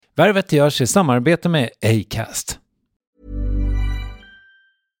Värvet görs i samarbete med Acast.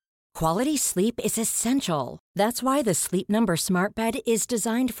 Quality sleep is essential. That's why the Sleep Number Smart Bed is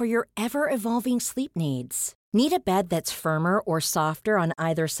designed for your ever-evolving sleep needs. Need a bed that's firmer or softer on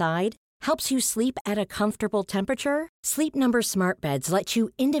either side? Helps you sleep at a comfortable temperature? Sleep Number Smart Beds let you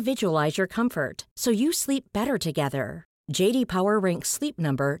individualize your comfort, so you sleep better together. J.D. Power ranks Sleep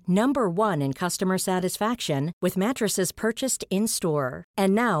Number number 1 in customer satisfaction with mattresses purchased in-store.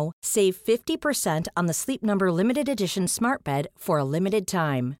 And now, save 50% on the Sleep Number Limited Edition Smart Bed for a limited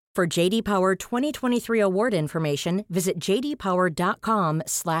time. For J.D. Power 2023 award information, visit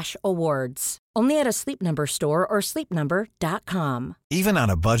jdpower.com/awards. Only at a Sleep Number store or sleepnumber.com. Even on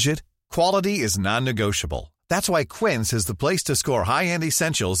a budget, quality is non-negotiable. That's why Quince is the place to score high-end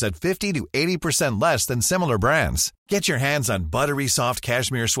essentials at 50 to 80% less than similar brands. Get your hands on buttery soft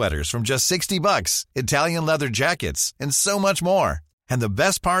cashmere sweaters from just $60, Italian leather jackets, and so much more. And the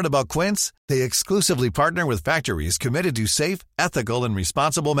best part about Quince, they exclusively partner with factories committed to safe, ethical, and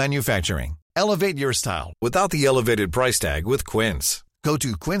responsible manufacturing. Elevate your style without the elevated price tag with Quince. Go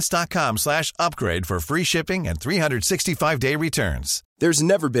to quince.com/upgrade for free shipping and 365-day returns. There's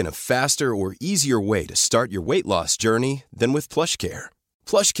never been a faster or easier way to start your weight loss journey than with PlushCare.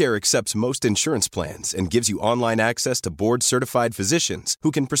 PlushCare accepts most insurance plans and gives you online access to board-certified physicians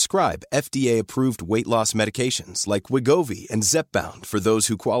who can prescribe FDA-approved weight loss medications like Wegovy and Zepbound for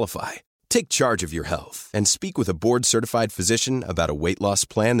those who qualify. Take charge of your health and speak with a board-certified physician about a weight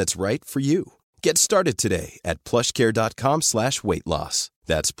loss plan that's right for you. Get started today at plushcare.com/weightloss.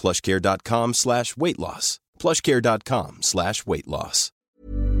 That's plushcare.com/weightloss. plushcare.com/weightloss.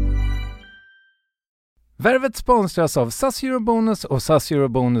 Värvet sponsras av SAS Eurobonus och SAS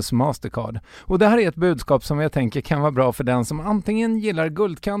Eurobonus Mastercard. Och det här är ett budskap som jag tänker kan vara bra för den som antingen gillar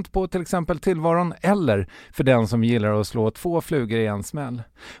guldkant på till exempel tillvaron eller för den som gillar att slå 2 flugor i en smäll.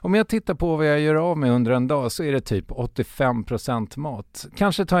 Om jag tittar på vad jag gör av med under en dag så är det typ 85% mat.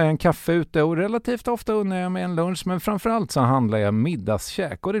 Kanske tar jag en kaffe ute och relativt ofta unnar jag mig en lunch, men framförallt så handlar jag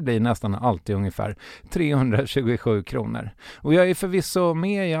middagskäk och det blir nästan alltid ungefär 327 kronor. Och jag är förvisso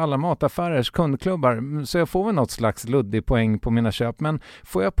med i alla mataffärers kundklubbar så jag får väl något slags luddig poäng på mina köp, men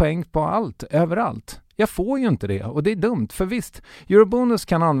får jag poäng på allt, överallt? Jag får ju inte det och det är dumt, för visst, Eurobonus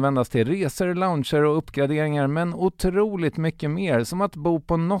kan användas till resor, lounger och uppgraderingar, men otroligt mycket mer, som att bo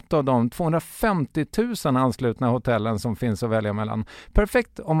på något av de 250 000 anslutna hotellen som finns att välja mellan.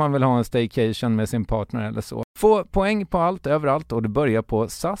 Perfekt om man vill ha en staycation med sin partner eller så. Få poäng på allt, överallt, och det börjar på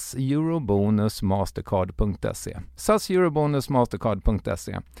saseurobonusmastercard.se.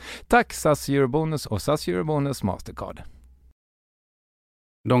 saseurobonusmastercard.se. Tack SAS Eurobonus och SAS Eurobonus Mastercard.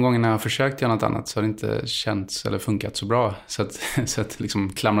 De gångerna jag har försökt göra något annat så har det inte känts eller funkat så bra. Så att liksom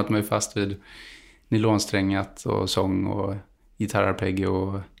klamrat mig fast vid nylonsträngat och sång och gitarrarpegg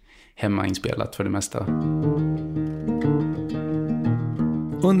och hemmainspelat för det mesta.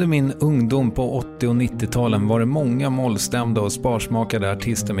 Under min ungdom på 80- och 90-talen var det många mollstämda och sparsmakade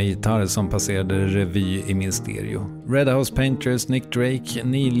artister med gitarr som passerade revy i min stereo. Red House Painters, Nick Drake,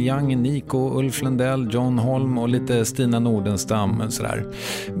 Neil Young, Nico, Ulf Lundell, John Holm och lite Stina Nordenstam och sådär.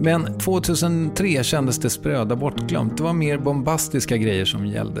 Men 2003 kändes det spröda bortglömt. Det var mer bombastiska grejer som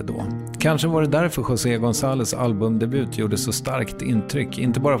gällde då. Kanske var det därför José González albumdebut gjorde så starkt intryck,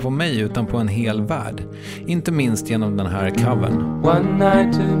 inte bara på mig utan på en hel värld. Inte minst genom den här covern. One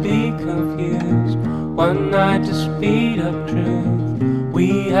night to be confused, one night to speed up truth.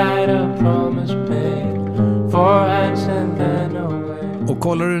 We had a promise made, 4 hands and then away. Och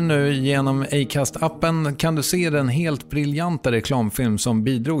kollar du nu genom Acast-appen kan du se den helt briljanta reklamfilm som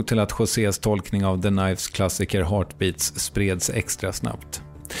bidrog till att Josés tolkning av The Knives klassiker Heartbeats spreds extra snabbt.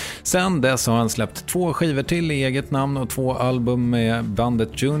 Sen dess har han släppt 2 skivor till i eget namn och 2 album med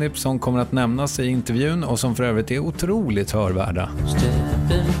bandet Junip som kommer att nämnas i intervjun och som för övrigt är otroligt hörvärda.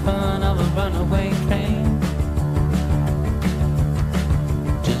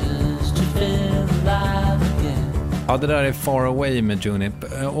 Ja, det där är Far Away med Junip.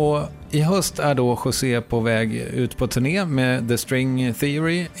 Och i höst är då José på väg ut på turné med The String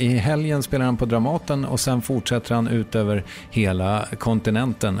Theory. I helgen spelar han på Dramaten och sen fortsätter han ut över hela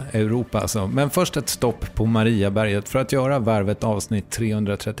kontinenten, Europa alltså. Men först ett stopp på Mariaberget för att göra Värvet avsnitt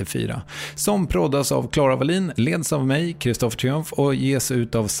 334. Som proddas av Clara Wallin, leds av mig, Kristoffer Triumf, och ges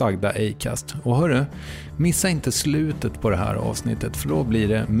ut av Sagda Acast. Och hörru, missa inte slutet på det här avsnittet för då blir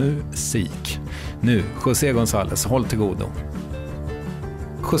det musik. Nu, José González, håll till godo.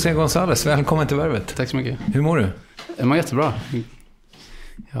 José González, välkommen till Värvet. Tack så mycket. Hur mår du? Jag mår jättebra.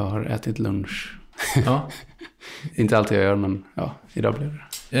 Jag har ätit lunch. Ja. Inte alltid jag gör, men ja, idag blev det.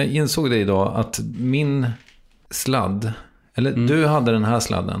 Jag insåg det idag att min sladd Eller du hade den här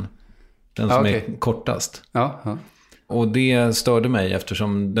sladden. Den som är kortast. Ja. Och det störde mig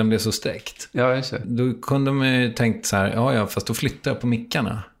eftersom den blev så sträckt. Ja, just det. Då kunde man ju tänkt så här, ja, fast då flyttar jag på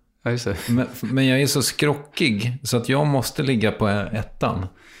mickarna. Ja, just det. Men jag är så skrockig så att jag måste ligga på 1:an.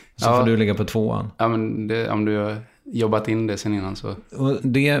 Så får du ligga på 2:an. Ja, men om du har jobbat in det sen innan så. Och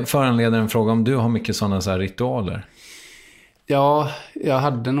det föranleder en fråga om du har mycket sådana så här ritualer. Ja, jag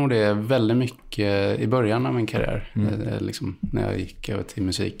hade nog det väldigt mycket i början av min karriär. Liksom, när jag gick över till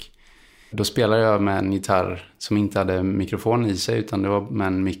musik. Då spelade jag med en gitarr som inte hade mikrofon i sig utan det var med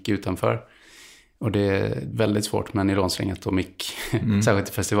en mick utanför. Och det är väldigt svårt med nylonsträngat och mick, särskilt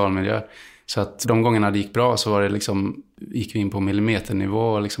i festivalmiljö. Så att de gångerna det gick bra så var det liksom, gick vi in på millimeternivå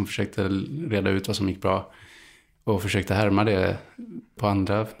och liksom försökte reda ut vad som gick bra. Och försökte härma det på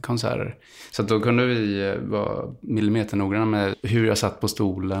andra konserter. Så att då kunde vi vara millimeternoggranna med hur jag satt på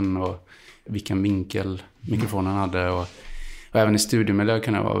stolen och vilken vinkel mikrofonen hade. Och även i studiomiljö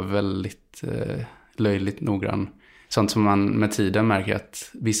kunde jag vara väldigt löjligt noggrann. Sånt som man med tiden märker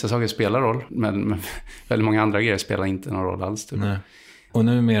att vissa saker spelar roll, men väldigt många andra grejer spelar inte någon roll alls. Typ. Nej. Och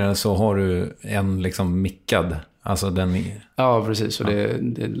numera så har du en liksom mickad, alltså den... Ja, precis. Och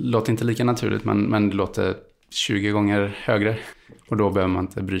det låter inte lika naturligt, men det låter 20 gånger högre. Och då behöver man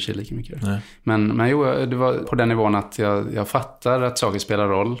inte bry sig lika mycket. Nej. Men jo, det var på den nivån att jag fattar att saker spelar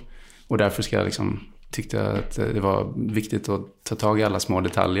roll. Och därför tyckte jag att det var viktigt att ta tag i alla små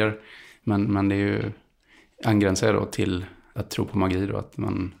detaljer. Men det är ju angränsar då till att tro på magi då. Att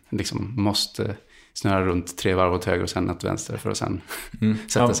man liksom måste snöra runt 3 varv åt höger och sen ett vänster för att sen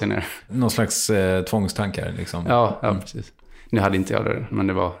sätta sig ner. Någon slags tvångstankar liksom. Ja, precis. Nu hade inte jag det, men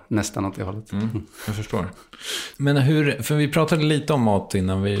det var nästan åt det hållet. Jag förstår. Men för vi pratade lite om mat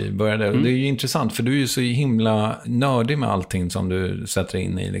innan vi började. Och det är ju intressant, för du är ju så himla nördig med allting som du sätter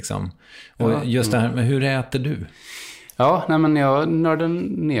in i liksom. Och just det här, men hur äter du? Ja, men jag nördade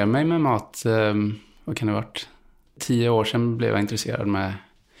ner mig med mat. Vad kan det ha varit? 10 år sedan blev jag intresserad med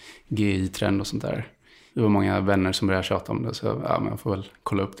GI-trend och sånt där. Det var många vänner som började tjata om det, så men jag får väl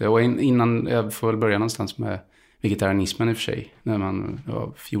kolla upp det. Och innan, jag får väl börja någonstans med vegetarianismen i och för sig, när man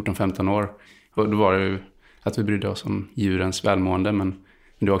var 14-15 år. Och då var det ju att vi brydde oss om djurens välmående, men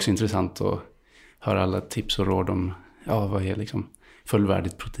det var också intressant att höra alla tips och råd om vad är liksom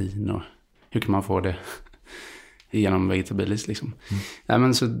fullvärdigt protein och hur kan man få det genom vegetabiliskt liksom. Nej,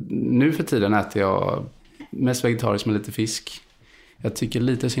 men så nu för tiden äter jag mest vegetariskt med lite fisk. Jag tycker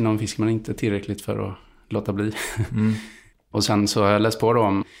lite synd om fisk, men inte tillräckligt för att låta bli. Och sen så har jag läst på då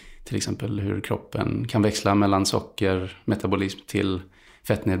om till exempel hur kroppen kan växla mellan socker, metabolism till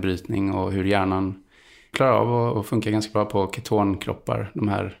fettnedbrytning och hur hjärnan klarar av att funka ganska bra på ketonkroppar, de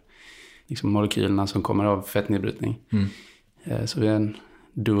här liksom molekylerna som kommer av fettnedbrytning. Så det är en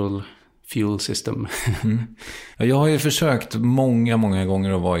dual fuel system. Jag har ju försökt många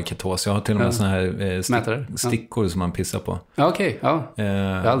gånger att vara i ketos. Jag har till och med såna här stickor som man pissar på. Ja, okej. Ja. Jag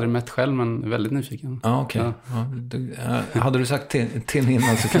har aldrig mätt själv, men väldigt nyfiken. Ja, okej. Ja. Hade du sagt till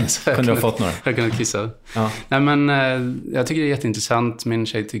innan så kunde du ha fått några. Jag kunde kissa. Ja. Nej, men jag tycker det är jätteintressant. Min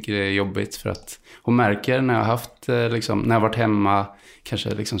tjej tycker det är jobbigt för att hon märker när jag har haft, liksom, när jag varit hemma,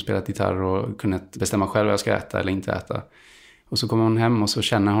 kanske liksom spelat gitarr och kunnat bestämma själv vad jag ska äta eller inte äta. Och så kommer hon hem och så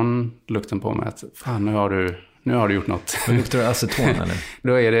känner hon lukten på mig att fan, nu har du gjort något. Luktar det aceton eller?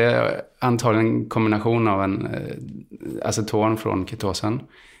 Då är det antagligen en kombination av en aceton från ketosen.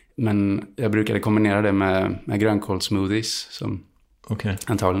 Men jag brukade kombinera det med grönkålssmoothies som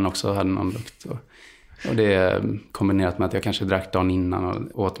antagligen också hade någon lukt. Och det är kombinerat med att jag kanske drack dagen innan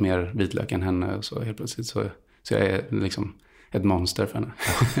och åt mer vitlök än henne. Och så helt plötsligt så jag är liksom ett monster för henne.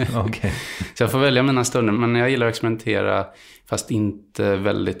 Okay. Så jag får välja mina stunder. Men jag gillar att experimentera, fast inte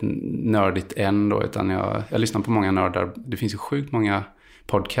väldigt nördigt än då, utan jag lyssnar på många nördar. Det finns ju sjukt många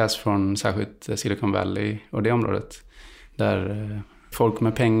podcasts från särskilt Silicon Valley och det området. Där folk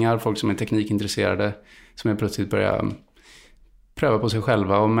med pengar, folk som är teknikintresserade, som är plötsligt börjar pröva på sig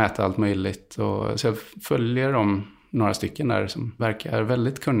själva och mäta allt möjligt. Och så jag följer dem, några stycken där som verkar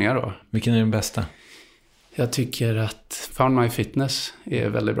väldigt kunniga då. Vilken är den bästa? Jag tycker att Found My Fitness är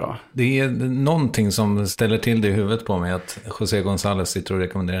väldigt bra. Det är någonting som ställer till det i huvudet på mig att José González sitter och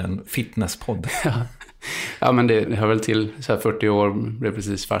rekommenderar en fitnesspodd. Ja, men det hör väl till. Så här 40 år, blev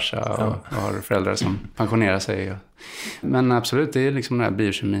precis farsa och har föräldrar som pensionerar sig. Men absolut, det är liksom den här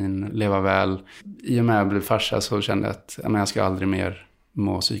biokemin, leva väl. I och med att jag blev farsa så kände jag att jag ska aldrig mer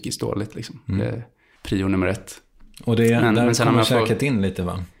må psykiskt dåligt. Liksom. Det är prio nummer 1. Och det är, men sen kommer käket in lite,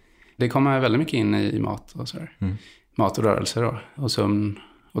 va? Det kommer väldigt mycket in i mat och sådär. Mat och rörelse då. Och sömn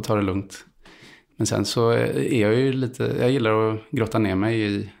och ta det lugnt. Men sen så är jag ju lite... Jag gillar att grotta ner mig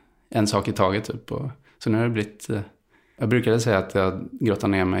i en sak i taget typ. Så nu har det blivit Jag brukade säga att jag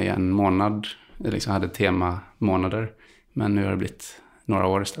grottade ner mig en månad. Jag liksom hade temamånader. Men nu har det blivit några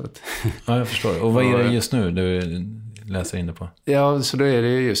år istället. Ja, jag förstår. Och vad är det just nu du läser inne på? Ja, så då är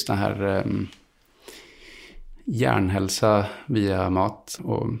det just den här hjärnhälsa via mat.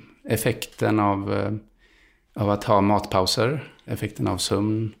 Och effekten av att ha matpauser. Effekten av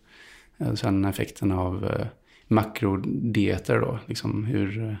sömn. Och sen effekten av makrodieter då. Liksom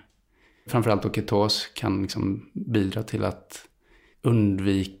hur framförallt då ketos kan liksom bidra till att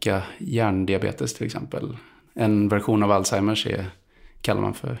undvika hjärndiabetes till exempel. En version av Alzheimers kallar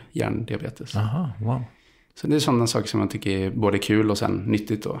man för hjärndiabetes. Aha, wow. Så det är sådana saker som man tycker är både kul och sen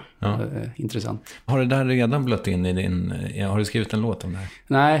nyttigt och intressant. Har det där redan blött in i din... Har du skrivit en låt om det här?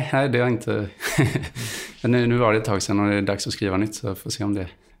 Nej, det har jag inte. nu var det ett tag sedan och det är dags att skriva nytt, så jag får se om det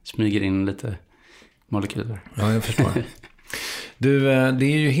smyger in lite molekyler. Ja, jag förstår. Du, det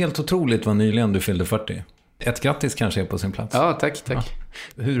är ju helt otroligt vad nyligen du fyllde 40. Ett grattis kanske är på sin plats. Ja, tack. Ja.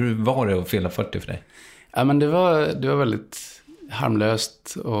 Hur var det att fylla 40 för dig? Ja, men det var väldigt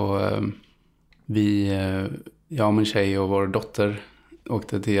harmlöst och jag och min tjej och vår dotter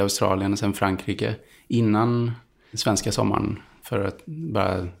åkte till Australien och sen Frankrike innan svenska sommaren för att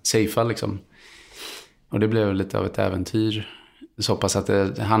bara safea liksom. Och det blev lite av ett äventyr. Så pass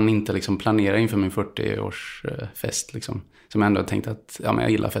att han inte liksom planera inför min 40-årsfest liksom. Som jag ändå tänkte att men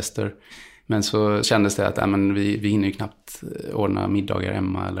jag gillar fester. Men så kändes det att vi hinner ju knappt ordna middagar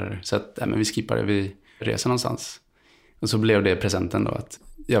hemma. Så att vi skippar det, vi reser någonstans. Och så blev det presenten då. Att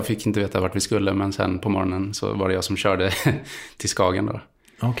jag fick inte veta vart vi skulle, men sen på morgonen så var det jag som körde till Skagen då.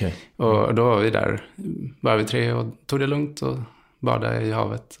 Okej. Och då var vi där, var vi 3 och tog det lugnt och badade i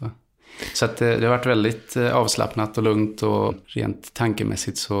havet. Så att det har varit väldigt avslappnat och lugnt, och rent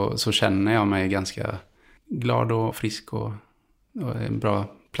tankemässigt så känner jag mig ganska glad och frisk och en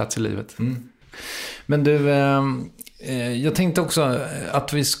bra plats i livet. Mm. Men du, jag tänkte också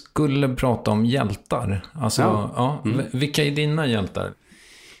att vi skulle prata om hjältar. Alltså, vilka är dina hjältar?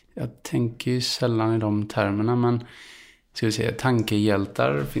 Jag tänker ju sällan i de termerna, men ska vi säga,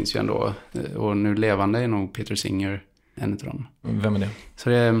 tankehjältar finns ju ändå. Och nu levande är nog Peter Singer en av dem. Vem är det? Så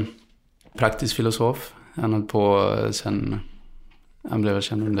det är praktisk filosof. Han har på sen, han blev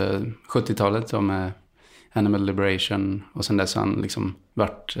känd under 70-talet med Animal Liberation, och sen dess har han liksom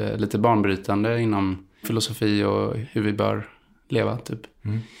varit lite banbrytande inom filosofi och hur vi bör leva typ.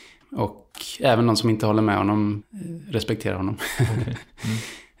 Mm. Och även de som inte håller med honom respekterar honom. Okay. Mm.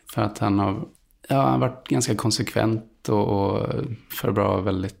 För att han har varit ganska konsekvent och förbra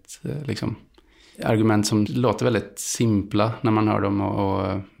väldigt liksom argument som låter väldigt simpla när man hör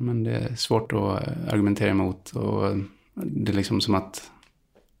dem, men det är svårt att argumentera emot, och det är liksom som att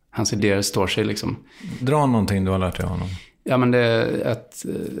hans idéer står sig liksom. Dra någonting du har lärt dig av honom. Ja, men det är att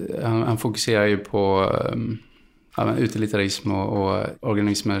han fokuserar ju på utilitarism och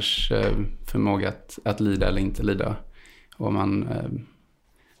organismers förmåga att lida eller inte lida. Och man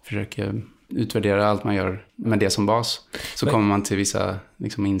försöker utvärdera allt man gör med det som bas. Så kommer man till vissa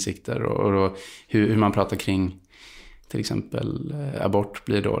liksom, insikter, och då, hur man pratar kring till exempel abort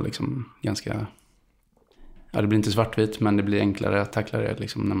blir då liksom ganska... Ja, det blir inte svartvitt, men det blir enklare att tackla det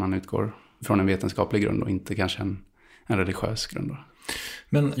liksom, när man utgår från en vetenskaplig grund och inte kanske en religiös grund då.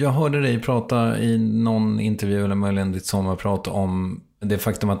 Men jag hörde dig prata i någon intervju eller möjligen ditt sommarprat om det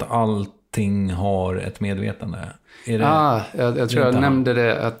faktum att allting har ett medvetande. Är det, jag tror jag nämnde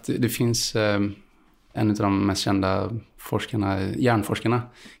det, att det finns en av de mest kända forskarna, hjärnforskarna,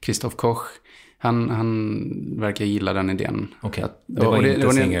 Christoph Koch. Han verkar gilla den idén. Okej, det var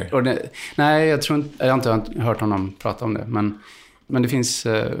inte Singer. Nej, jag har inte hört honom prata om det. Men det finns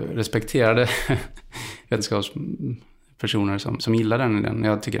respekterade vetenskapspersoner som gillar den idén.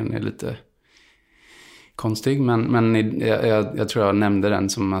 Jag tycker den är lite konstig. Men jag tror jag nämnde den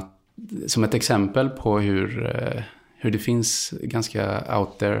som ett exempel på hur det finns ganska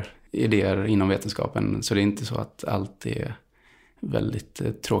out there idéer inom vetenskapen. Så det är inte så att allt är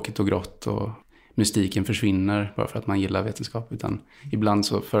väldigt tråkigt och grått och mystiken försvinner bara för att man gillar vetenskap, utan ibland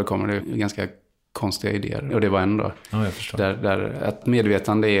så förekommer det ganska konstiga idéer, och det var ändå jag förstår. Där att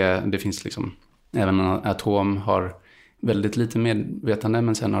medvetande det finns liksom, även en atom har väldigt lite medvetande,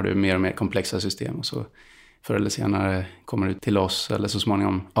 men sen har du mer och mer komplexa system, och så förr eller senare kommer det till oss, eller så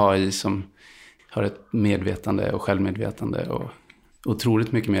småningom AI som har ett medvetande och självmedvetande och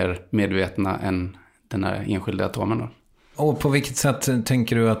otroligt mycket mer medvetna än den här enskilda atomen då. Och på vilket sätt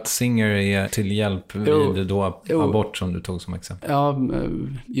tänker du att Singer är till hjälp vid då abort som du tog som exempel? Ja,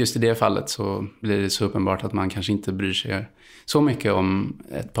 just i det fallet så blir det så uppenbart att man kanske inte bryr sig så mycket om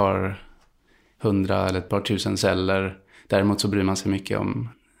ett par 100 eller ett par 1000 celler. Däremot så bryr man sig mycket om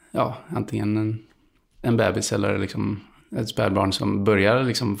antingen en bebis eller liksom ett spädbarn som börjar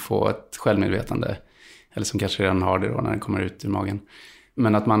liksom få ett självmedvetande. Eller som kanske redan har det då när den kommer ut ur magen.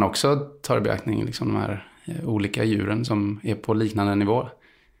 Men att man också tar i beaktning liksom de här olika djuren som är på liknande nivå.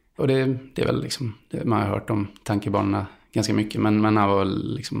 Och det är väl liksom, man har hört om tankebanorna ganska mycket. Men han var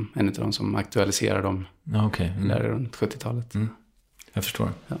väl liksom en av de som aktualiserade dem där runt 70-talet. Mm. Jag förstår.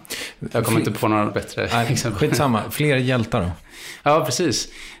 Ja. Jag kommer inte på några bättre exempel. Skitsamma, fler hjältar då? Ja,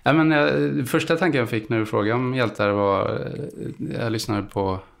 precis. Ja, men första tanken jag fick när du frågade om hjältar var... Jag lyssnade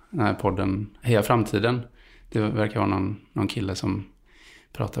på den här podden Heja Framtiden. Det verkar vara någon kille som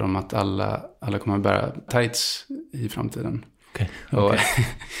pratar om att alla kommer att bära tights i framtiden. Okay. Och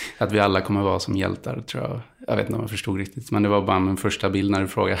att vi alla kommer att vara som hjältar, tror jag. Jag vet inte om jag förstod riktigt, men det var bara min första bild när du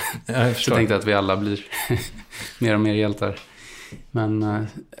frågade. Jag tänkte att vi alla blir mer och mer hjältar. Men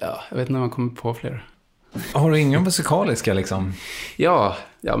jag vet inte om man kommer på fler. Har du inga musikaliska liksom? Ja,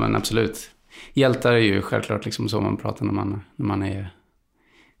 men absolut. Hjältar är ju självklart liksom så man pratar när man är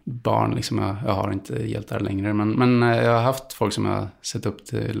barn. Liksom. Jag har inte hjältar längre. Men jag har haft folk som jag har sett upp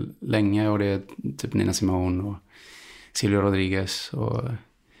till länge. Och det är typ Nina Simone och Silvio Rodriguez. Och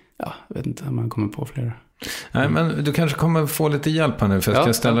jag vet inte om man kommer på fler. Nej, men du kanske kommer få lite hjälp här nu. För jag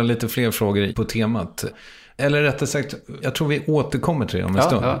ska ställa lite fler frågor på temat. Eller rättare sagt, jag tror vi återkommer till det om en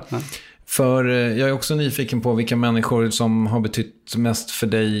stund. Ja. För jag är också nyfiken på vilka människor som har betytt mest för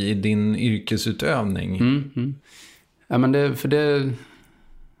dig i din yrkesutövning. Ja, men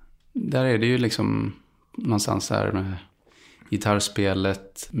där är det ju liksom någonstans där med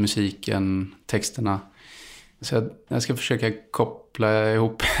gitarrspelet, musiken, texterna. Så jag ska försöka koppla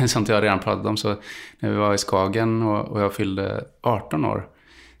ihop sånt jag redan pratat om. Så när vi var i Skagen och jag fyllde 18 år,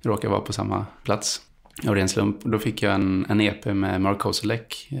 det råkade vara på samma plats. Och det är en slump. Då fick jag en EP med Mark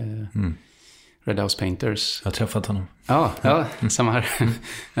Kozelek, Red House Painters. Jag har träffat honom. Ja, samma här.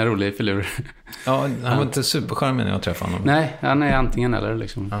 En rolig filur. Ja, han var inte superskärmig när jag träffade honom. Nej, han är antingen eller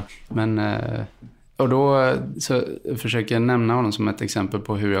liksom. Ja. Men, och då så försöker jag nämna honom som ett exempel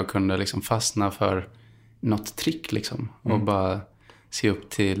på hur jag kunde liksom fastna för något trick liksom. Och bara se upp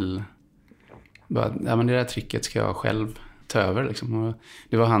till, men det där tricket ska jag själv ta över liksom. Och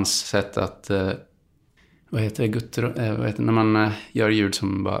det var hans sätt att, vad heter det, när man gör ljud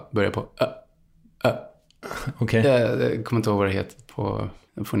som bara börjar på Okej. Jag kommer inte ihåg vad det heter på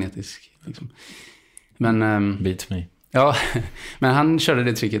fonetisk liksom. Men beat me. Ja, men han körde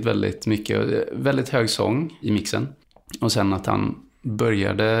det tricket väldigt mycket. Väldigt hög sång i mixen. Och sen att han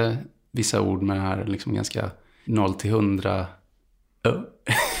började vissa ord med det här liksom ganska 0-100.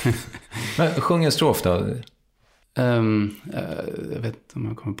 Men sjung en strof då. Jag vet inte om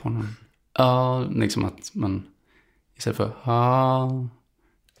jag kommer på någon. Ja, liksom att man istället för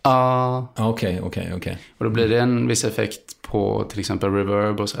Okej. Och då blir det en viss effekt på till exempel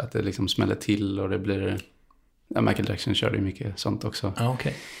reverb och så att det liksom smäller till och det blir... Ja, Michael Jackson körde ju mycket sånt också.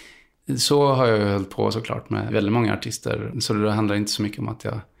 Okej. Så har jag ju hållit på såklart med väldigt många artister. Så det handlar inte så mycket om att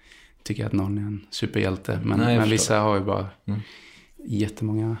jag tycker att någon är en superhjälte. Men vissa har ju bara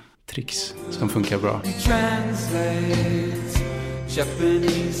jättemånga tricks som funkar bra.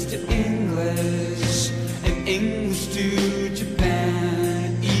 Japanese to English and English to Japan.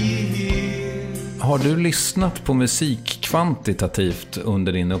 Har du lyssnat på musik kvantitativt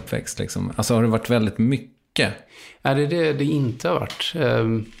under din uppväxt liksom? Alltså har det varit väldigt mycket? Ja, det inte har varit.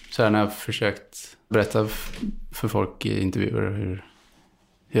 Så här när jag försökt berätta för folk i intervjuer hur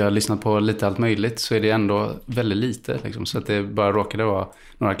jag har lyssnat på lite allt möjligt, så är det ändå väldigt lite liksom. Så att det bara råkade vara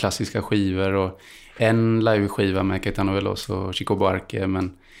några klassiska skivor och en live-skiva med Caetano Veloso och Chico Buarque.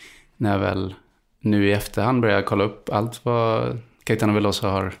 Men när jag väl nu i efterhand börjar kolla upp allt vad Caetano Veloso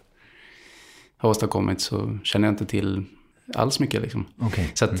har åstadkommit, så känner jag inte till alls mycket liksom. Okay.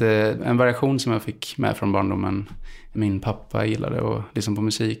 Så att en variation som jag fick med från barndomen, min pappa gillade att lyssna på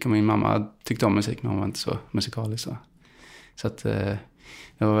musik och min mamma tyckte om musik, men hon var inte så musikalisk. Så att det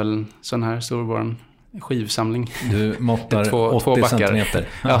var väl sån här stor skivsamling. Du måttar 80 centimeter.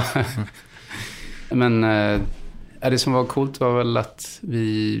 Ja. Men det som var coolt var väl att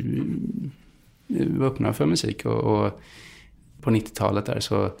vi var öppna för musik och på 90-talet där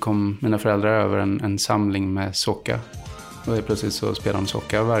så kom mina föräldrar över en samling med socka. Och plötsligt så spelade de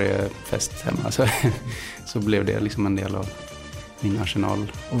socka varje fest hemma. Så blev det liksom en del av min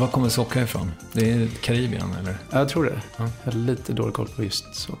arsenal. Och var kommer socka ifrån? Det är Karibien eller? Jag tror det. Ja. Jag har lite dålig koll på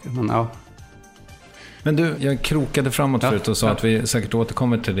just socka. Men ja. Men du, jag krokade framåt förut och sa att vi säkert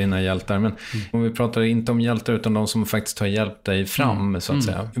återkommer till dina hjältar. Men om vi pratar inte om hjältar utan de som faktiskt har hjälpt dig fram så att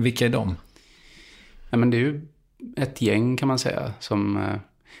säga. Vilka är de? Ja, men det är ju ett gäng kan man säga. Som,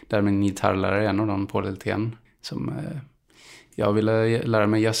 där min gitarrlärare är en av dem, Paul Eltén. Som jag ville lära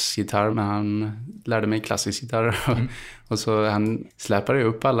mig jazzgitarr, men han lärde mig klassisk gitarr. Och så han släpade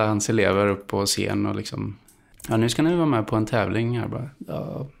upp alla hans elever upp på scen och liksom, ja, nu ska ni vara med på en tävling här. Bara,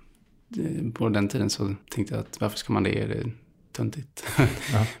 ja, på den tiden så tänkte jag att varför ska man det? Det är töntigt.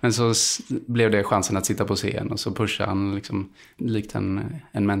 Ja. Men så blev det chansen att sitta på scen och så pushade han liksom, likt en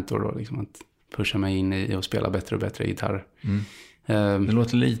mentor då, liksom, att pusha mig in i och spela bättre och bättre gitarr. Det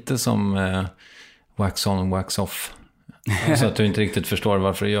låter lite som wax on, wax off. Så att du inte riktigt förstår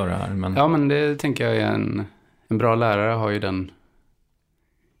varför du gör det här. Men... Ja, men det tänker jag är en bra lärare har ju den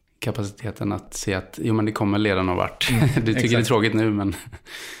kapaciteten att se att men det kommer leda någon vart. Du tycker det är tråkigt nu,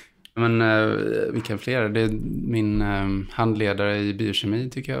 men vilka fler? Det är min handledare i biokemi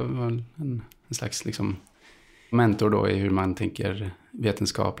tycker jag var en slags liksom mentor då i hur man tänker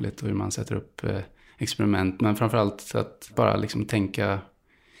vetenskapligt och hur man sätter upp experiment. Men framförallt att bara liksom tänka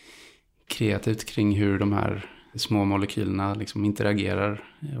kreativt kring hur de här små molekylerna liksom interagerar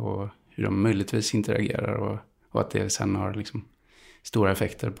och hur de möjligtvis interagerar och att det sen har liksom stora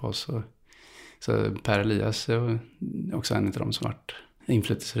effekter på oss. Så Per Elias är också en av dem som varit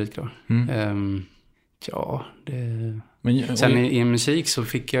inflytelserik då. Ja, det... Sen i musik så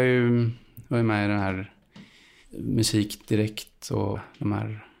fick jag var med i den här Musik Direkt och de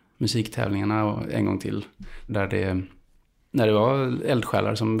här musiktävlingarna en gång till. Där det var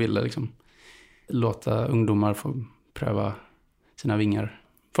eldsjälar som ville liksom låta ungdomar få pröva sina vingar.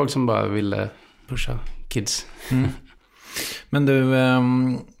 Folk som bara ville pusha kids. Men du,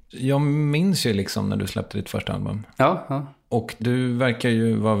 jag minns ju liksom när du släppte ditt första album. Ja. Och du verkar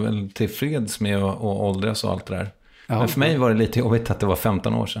ju vara väl tillfreds med att åldras och allt det där. Ja. Men för mig var det lite jobbigt att det var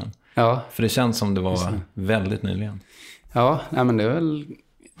 15 år sedan. Ja. För det känns som det var väldigt nyligen. Ja, nej, men det är väl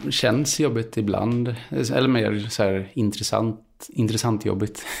känns jobbigt ibland. Eller mer så här intressant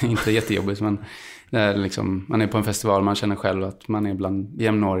jobbigt. Inte jättejobbigt, men det är liksom, man är på en festival, man känner själv att man är bland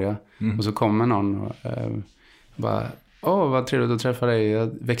jämnåriga. Och så kommer någon och bara, vad trevligt att träffa dig.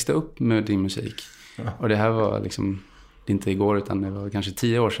 Jag växte upp med din musik. Ja. Och det här var liksom, det är inte igår utan det var kanske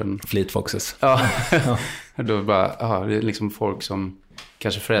 10 år sedan. Fleet Foxes. Ja. Då bara, det är liksom folk som,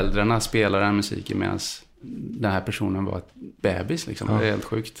 kanske föräldrarna spelar den musiken medan den här personen var ett bebis liksom. Ja. Det är helt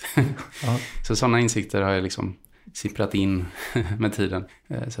sjukt. Ja. Så sådana insikter har jag liksom sipprat in med tiden.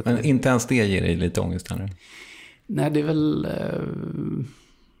 Så men inte ens det ger dig lite ångest eller? Nej, det är väl...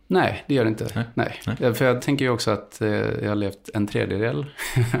 Nej, det gör det inte. Nej. För jag tänker ju också att jag har levt 1/3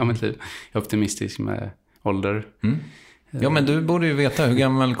 av mitt liv. Jag är optimistisk med ålder. Ja, men du borde ju veta hur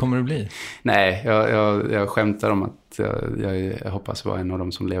gammal kommer du bli. Nej, jag skämtar om att jag hoppas vara en av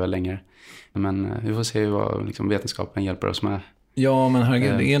dem som lever längre. Men vi får se vad liksom, vetenskapen hjälper oss med. Ja, men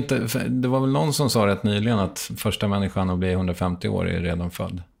herregud, det var väl någon som sa rätt nyligen att första människan att bli 150 år är redan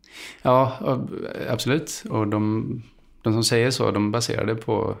född. Ja, absolut. Och de som säger så, de baserar det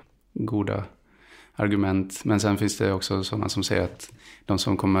på goda argument. Men sen finns det också sådana som säger att de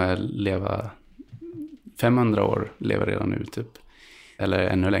som kommer leva 500 år lever redan nu typ. Eller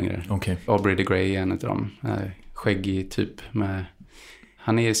ännu längre. Okay. Aubrey de Grey är en av dem. Skäggig typ.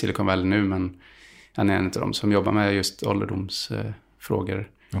 Han är i Silicon Valley nu, men han är en av dem som jobbar med just ålderdomsfrågor.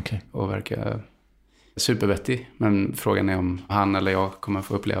 Okay. Och verkar supervettig. Men frågan är om han eller jag kommer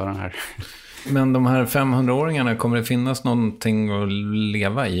få uppleva den här. Men de här 500-åringarna, kommer det finnas någonting att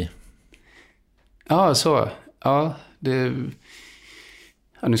leva i? Ja, så. Ja, det...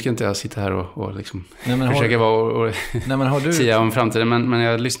 Ja, nu ska inte jag sitta här och liksom försöka sia om framtiden. Men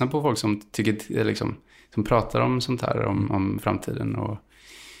jag lyssnar på folk som tycker liksom, som pratar om sånt här, om framtiden och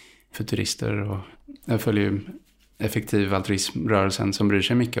futurister. Och jag följer ju effektiv altruismrörelsen som bryr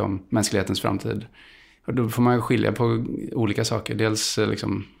sig mycket om mänsklighetens framtid. Och då får man skilja på olika saker. Dels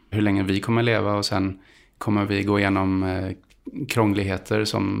liksom hur länge vi kommer leva och sen kommer vi gå igenom krångligheter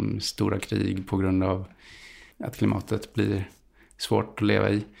som stora krig på grund av att klimatet blir svårt att leva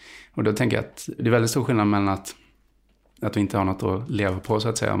i. Och då tänker jag att det är väldigt stor skillnad mellan att vi inte har något att leva på så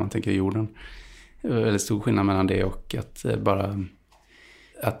att säga om man tänker jorden. Det är väldigt stor skillnad mellan det och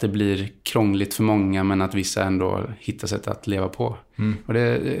att det blir krångligt för många men att vissa ändå hittar sätt att leva på. Och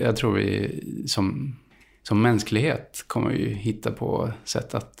jag tror vi som mänsklighet kommer ju hitta på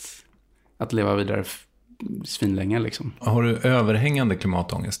sätt att leva vidare svinlänge liksom. Har du överhängande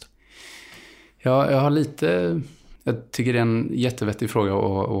klimatångest? Ja, jag har lite... Jag tycker det är en jättevettig fråga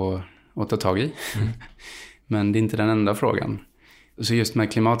att ta tag i. Men det är inte den enda frågan. Så just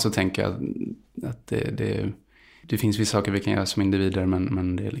med klimat så tänker jag att det finns vissa saker vi kan göra som individer,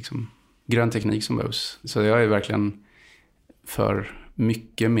 men det är liksom grön teknik som behövs. Så jag är verkligen för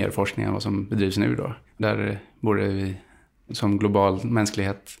mycket mer forskning än vad som bedrivs nu då. Där borde vi som global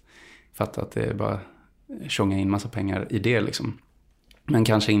mänsklighet fatta att det är bara tjonga in massa pengar i det liksom. Men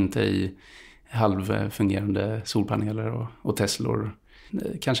kanske inte i halvfungerande solpaneler och Teslor.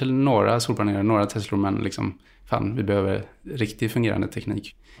 Kanske några solpaneler, några Teslor, men liksom, fan, vi behöver riktigt fungerande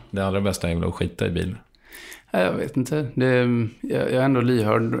teknik. Det allra bästa är väl att skita i bil? Jag vet inte. Jag är ändå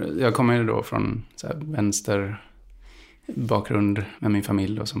lyhörd. Jag kommer ju då från så här vänster bakgrund med min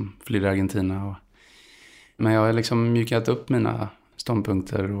familj och som flydde Argentina. Men jag har liksom mjukat upp mina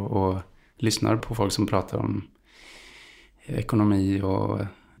ståndpunkter och lyssnar på folk som pratar om ekonomi och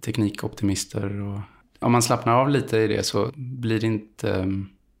teknikoptimister. Och om man slappnar av lite i det så blir det inte...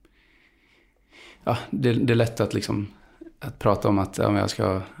 Ja, det är lätt att, liksom, att prata om att jag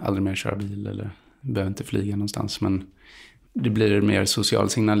ska aldrig mer köra bil eller behöver inte flyga någonstans. Men det blir mer social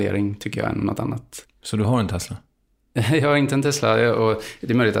signalering tycker jag än något annat. Så du har en Tesla? Jag har inte en Tesla och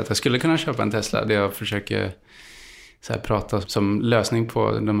det är möjligt att jag skulle kunna köpa en Tesla. Det jag försöker så här, prata som lösning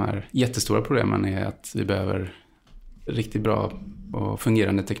på de här jättestora problemen är att vi behöver riktigt bra och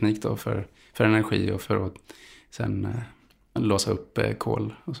fungerande teknik då för energi och för att sen låsa upp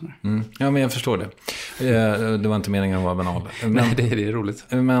kol och sådär. Ja, men jag förstår det. Det var inte meningen att vara banal. Men, nej, det är roligt.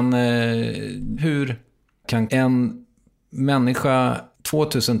 Men hur kan en människa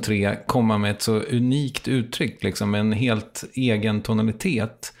 2003 komma med ett så unikt uttryck, liksom en helt egen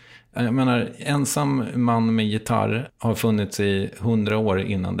tonalitet? Jag menar, ensam man med gitarr har funnits i 100 år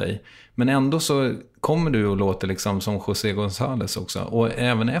innan dig. Men ändå så kommer du och låter liksom som José González också. Och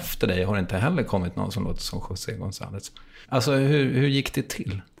även efter dig har det inte heller kommit någon som låter som José González. Alltså hur gick det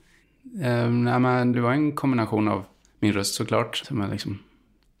till? Nej, men det var en kombination av min röst såklart. Som jag liksom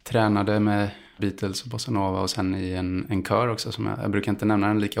tränade med Beatles och Bossa Nova och sen i en kör också. Som jag brukar inte nämna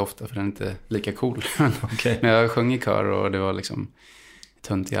den lika ofta för den är inte lika cool. Okay. Men jag sjöng i kör och det var liksom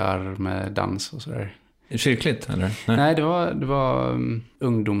tuntiar med dans och sådär. Kyrkligt eller? Nej, det var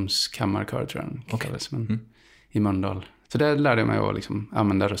ungdomskammarkör tror jag den kallades, men i Mölndal. Så där lärde jag mig att liksom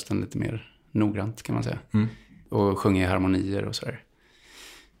använda rösten lite mer noggrant kan man säga. Och sjunga i harmonier och sådär.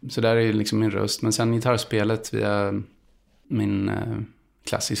 Så där är ju liksom min röst. Men sen gitarrspelet via min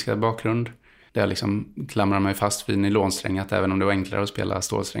klassiska bakgrund. Där jag liksom klamrar mig fast vid nylonsträngat. Även om det var enklare att spela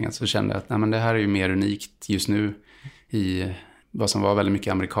stålsträngat så kände jag att nej, men det här är ju mer unikt just nu i vad som var väldigt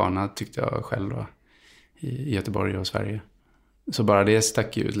mycket americana tyckte jag själv då, i Göteborg och Sverige. Så bara det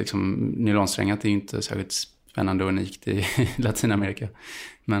stack ut. Liksom, nylonsträngat är ju inte särskilt spännande och unikt i Latinamerika.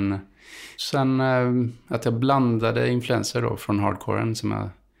 Men sen att jag blandade influenser då från hardcoren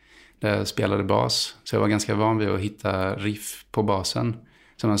där jag spelade bas. Så jag var ganska van vid att hitta riff på basen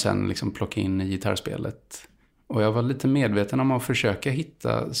som jag sen liksom plockade in i gitarrspelet. Och jag var lite medveten om att försöka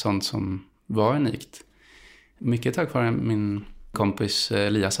hitta sånt som var unikt. Mycket tack vare min kompis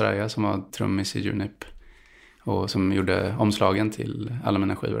Elias Araya som var trummis i Junip och som gjorde omslagen till alla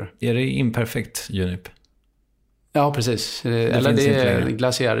mina skivor. Är det imperfekt Junip? Ja, precis. Eller det är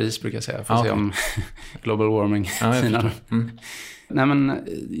glaciäris brukar jag säga. Får se om global warming. Nej, men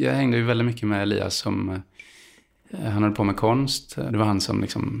jag hängde ju väldigt mycket med Elias som han höll på med konst. Det var han som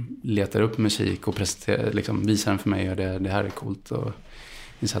liksom letade upp musik och liksom visade den för mig och det här är coolt. Och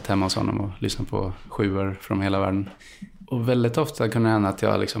vi satt hemma hos honom och lyssnade på sjuor från hela världen. Och väldigt ofta kunde det hända att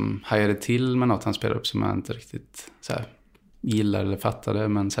jag liksom hajade till med något han spelade upp som jag inte riktigt så här gillade eller fattade.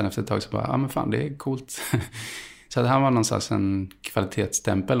 Men sen efter ett tag så bara, men fan det är coolt. Så att han var någonstans en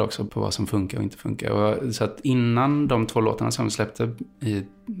kvalitetsstämpel också på vad som funkar och inte funkar. Och så att innan de 2 låtarna som vi släppte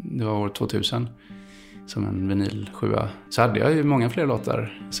det var år 2000 som en vinylsjua så hade jag ju många fler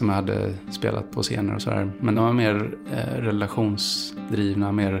låtar som jag hade spelat på scener och sådär. Men de var mer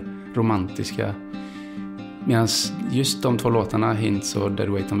relationsdrivna, mer romantiska. Medan just de 2 låtarna, Hints och Dead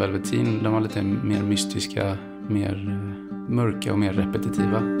Weight on Velveteen, de var lite mer mystiska, mer mörka och mer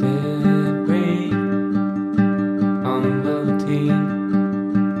repetitiva. Dead weight on velveteen.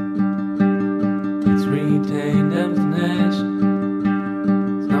 It's retained emptiness.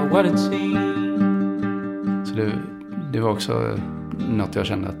 It's not what it seems. Så det var också något jag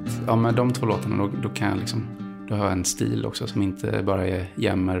kände att med de 2 låtarna då kan jag liksom, då har jag en stil också som inte bara är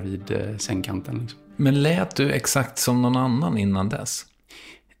jämmer vid sängkanten liksom. Men lät du exakt som någon annan innan dess?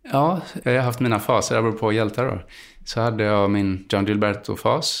 Ja, jag har haft mina faser, jag beror på hjältar då. Så hade jag min John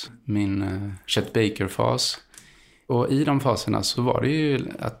Gilberto-fas, min Chet Baker-fas. Och i de faserna så var det ju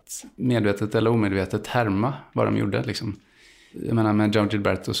att medvetet eller omedvetet härma vad de gjorde liksom. Jag menar med John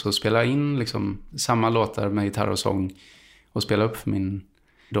Gilberto så spelade jag in liksom samma låtar med gitarr och sång och spelade upp för min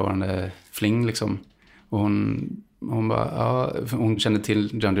dåvarande fling liksom. Och hon bara, hon kände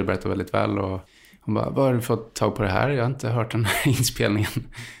till John Gilberto väldigt väl och hon bara, vad har du fått tag på det här? Jag har inte hört den här inspelningen.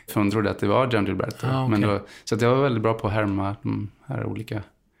 För hon trodde att det var John Gilberto. Okay. Men så att jag var väldigt bra på att härma de här olika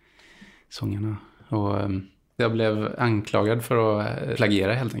sångerna. Och jag blev anklagad för att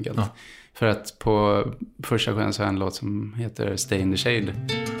plagiera helt enkelt. Ja. För att på första skivan så har jag en låt som heter Stay in the Shade.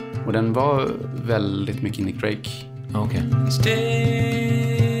 Och den var väldigt mycket Nick Drake. Okay.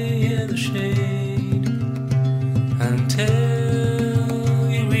 Stay in the shade until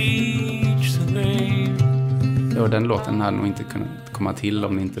you reach the grave. Och den låten hade nog inte kunnat komma till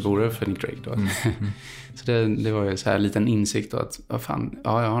om det inte vore för Nick Drake då. Så det var ju så här en liten insikt då att vad fan,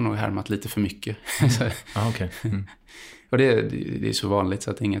 ja, jag har nog härmat lite för mycket. Okay. Och det är så vanligt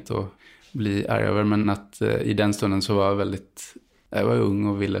så att det är inget att bli arg över, men att i den stunden så var jag var ung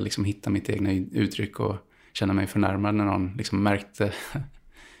och ville liksom hitta mitt egna uttryck och känna mig förnärmad när någon liksom märkte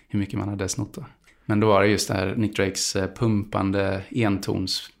hur mycket man hade snott då. Men då var det just det här Nick Drakes pumpande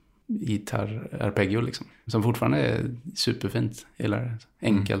entons gitarr-arpeggio liksom, som fortfarande är superfint, eller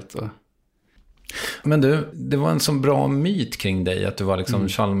enkelt och... Men du, det var en sån bra myt kring dig att du var liksom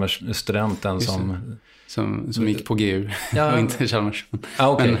Chalmers-studenten som gick på GU och inte Chalmers.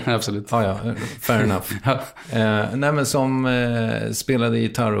 Okay. Men absolut. Ja, fair enough. Nej, men som spelade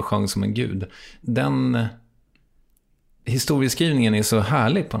gitarr och sjöng som en gud. Den historieskrivningen är så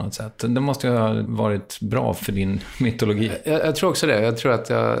härlig på något sätt. Det måste ju ha varit bra för din mytologi. Jag tror också det. Jag tror att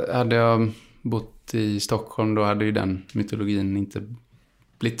hade jag bott i Stockholm, då hade ju den mytologin inte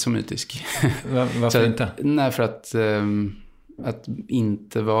blivit så mytisk. Varför så, inte? Nej, för att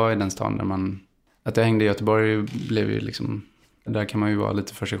inte vara i den stan där att jag hängde i Göteborg blev ju liksom, där kan man ju vara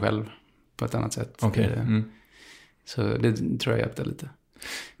lite för sig själv på ett annat sätt. Okay. Så det tror jag hjälpte lite.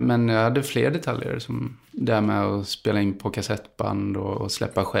 Men jag hade fler detaljer, som det här med att spela in på kassettband och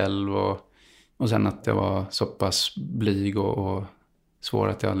släppa själv och sen att jag var så pass blyg och svår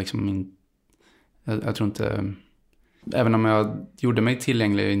att jag liksom jag tror inte, även om jag gjorde mig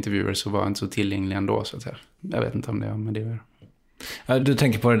tillgänglig i intervjuer så var jag inte så tillgänglig ändå, så att säga. Jag vet inte om det är med det. Du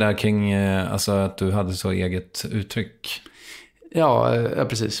tänker på det där kring alltså att du hade så eget uttryck? Ja,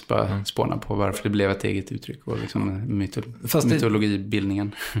 precis. Bara spåna på varför det blev ett eget uttryck och liksom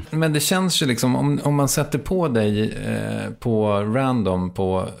mytologibildningen. Men det känns ju liksom, om man sätter på dig på random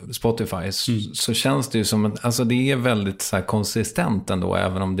på Spotify så känns det ju som att alltså det är väldigt så här konsistent ändå,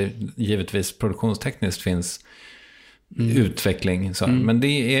 även om det givetvis produktionstekniskt finns utveckling. Så. Men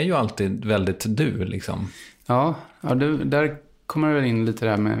det är ju alltid väldigt du liksom. Ja, där kommer det väl in lite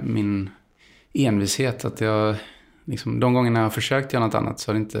där med min envishet, att jag liksom, de gångerna jag har försökt göra något annat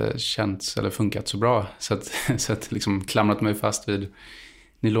så har det inte känts eller funkat så bra, så att liksom klamrat mig fast vid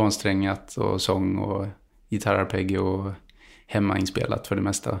nylonsträngat och sång och gitarrarpeggio och hemmainspelat för det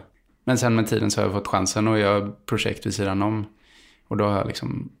mesta. Men sen med tiden så har jag fått chansen att göra projekt vid sidan om, och då har jag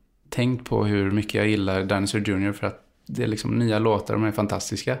liksom tänkt på hur mycket jag gillar Dinosaur Jr. för att det är liksom nya låtar, de är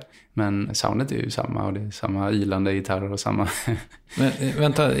fantastiska. Men soundet är ju samma, och det är samma ylande gitarrer och samma... Men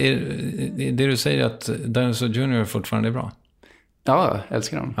vänta, är det du säger att Dinosaur Jr. fortfarande är bra? Ja, jag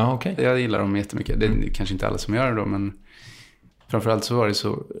älskar dem. Ah, okay. Jag gillar dem jättemycket. Det är kanske inte alla som gör det då, men framförallt så var det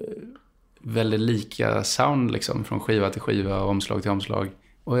så väldigt lika sound liksom, från skiva till skiva och omslag till omslag.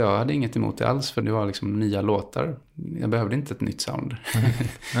 Och jag hade inget emot det alls, för det var liksom nya låtar. Jag behövde inte ett nytt sound.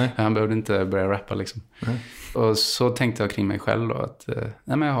 Han behövde inte börja rappa liksom. Och så tänkte jag kring mig själv då, att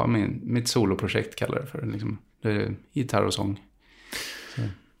nej, men jag har mitt soloprojekt, kallar det för. Liksom, det är gitarr och sång. Så.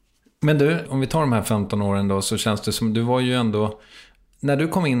 Men du, om vi tar de här 15 åren då, så känns det som du var ju ändå... När du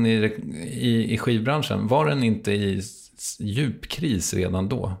kom in i skivbranschen, var den inte i djup kris redan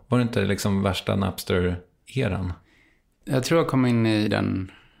då? Var det inte liksom värsta Napster-eran? Jag tror jag kom in i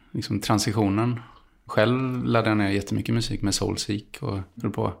den liksom, transitionen. Själv laddade jag ner jättemycket musik med Soulseek och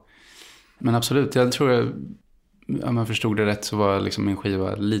höll på. Men absolut, jag tror om jag förstod det rätt så var liksom min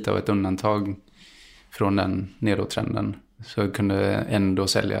skiva lite av ett undantag från den nedåttrenden. Så jag kunde ändå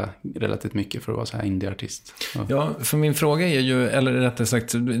sälja relativt mycket för att vara så här indie-artist. Ja, för min fråga är ju, eller rättare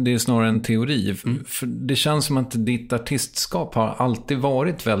sagt, det är snarare en teori. För det känns som att ditt artistskap har alltid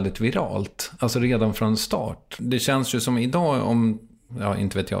varit väldigt viralt. Alltså redan från start. Det känns ju som idag, om,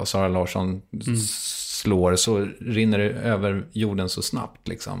 inte vet jag, Sara Larsson slår, så rinner det över jorden så snabbt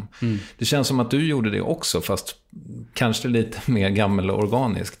liksom. Det känns som att du gjorde det också, fast kanske lite mer gammel och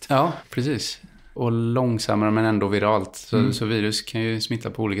organiskt. Ja, precis. Och långsammare men ändå viralt. Så virus kan ju smitta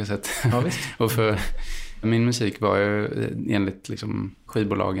på olika sätt. Ja, visst. Och för min musik var ju enligt liksom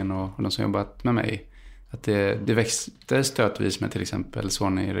skivbolagen och de som jobbat med mig, att det växte stötvis med till exempel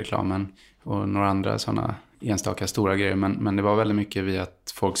Sony-reklamen och några andra sådana enstaka stora grejer. Men det var väldigt mycket via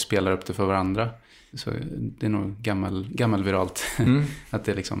att folk spelar upp det för varandra. Så det är nog gammal viralt. Att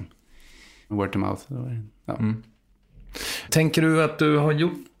det är liksom word to mouth. Ja. Tänker du att du har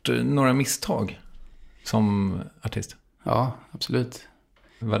gjort några misstag som artist? Ja, absolut.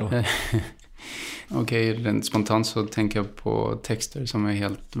 Vadå? Okej, rent spontant så tänker jag på texter som är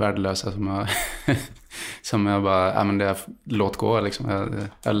helt värdelösa som jag bara, men det låt gå liksom.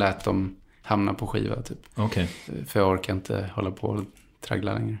 Jag lät dem hamna på skiva typ. Okej. För jag orkar inte hålla på och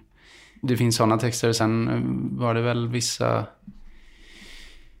traggla längre. Det finns sådana texter, sen var det väl vissa...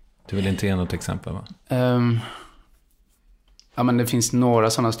 Du vill inte ge något exempel, va? Ja, men det finns några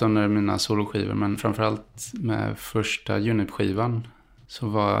sådana stunder i mina soloskivor, men framförallt med första Unip-skivan så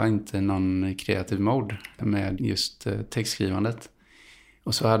var jag inte någon kreativ mode med just textskrivandet.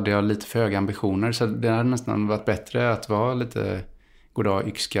 Och så hade jag lite för höga ambitioner, så det hade nästan varit bättre att vara lite goddag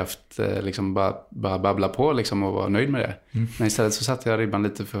yxskaft, liksom bara babbla på liksom, och vara nöjd med det. Men istället så satte jag ribban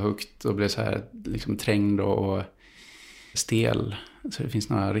lite för högt och blev så här liksom trängd och stel. Så det finns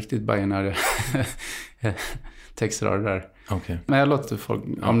några riktigt bajinare texter av det där. Okay. Men jag låter folk,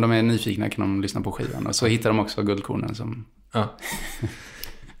 om de är nyfikna kan de lyssna på skivan. Och så hittar de också guldkornen som... Ja.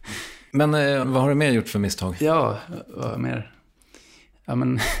 Men vad har du mer gjort för misstag? Ja, vad mer? Ja,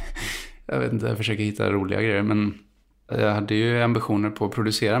 men jag vet inte, jag försöker hitta roliga grejer. Men jag hade ju ambitioner på att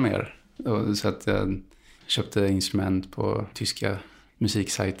producera mer. Så att jag köpte instrument på tyska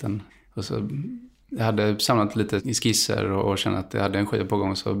musiksajten. Och så jag hade samlat lite i skisser och kände att jag hade en skiva på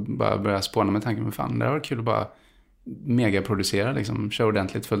gång. Så bara började jag spåna med tanken, men fan, det var kul att bara megaproducera, liksom, köra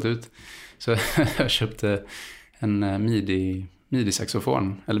ordentligt fullt ut. Så jag köpte en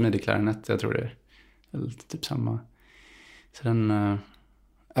midi-saxofon, eller midi-klarinett, jag tror det är. Eller typ samma. Så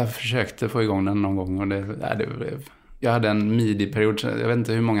jag försökte få igång den någon gång och jag hade en midi-period, så jag vet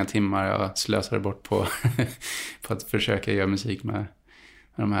inte hur många timmar jag slösade bort på att försöka göra musik med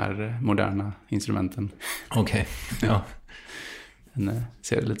de här moderna instrumenten. Okej, ja. Jag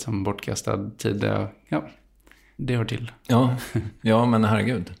ser det lite som bortkastad tid. Ja, det hör till. Ja, men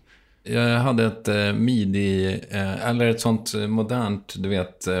herregud. Jag hade ett midi, eller ett sånt modernt, du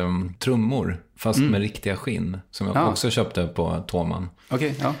vet, trummor, fast med riktiga skinn, som jag också köpte på Tåman.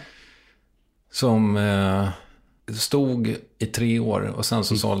 Okej, ja. Som stod i 3 år och sen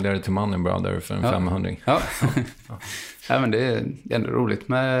så sålde jag det till Money Brother för en 500. Ja. Ja, men det är ändå roligt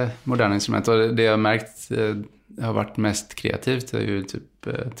med moderna instrument. Och det jag har märkt har varit mest kreativt är ju typ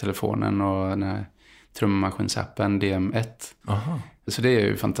telefonen och den här trummaskinsappen DM1. Aha. Så det är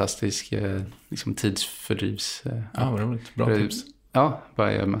ju fantastisk liksom tidsfördrivs. Ja, vad roligt. Bra tips. Ja,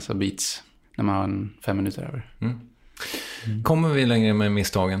 bara göra en massa beats när man har 5 minuter över. Kommer vi längre med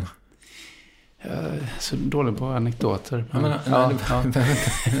misstagen? Jag är så dålig på anekdoter.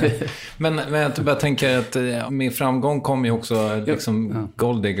 Men jag bara tänker att med framgång kommer ju också liksom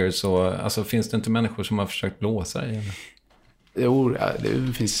gold diggers och alltså, finns det inte människor som har försökt blåsa dig? Eller? Jo,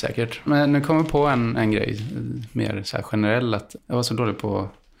 det finns säkert. Men nu kommer på en grej mer så här generell, att jag var så dålig på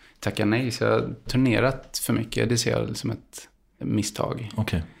att tacka nej, så jag har turnerat för mycket. Det ser jag som ett misstag.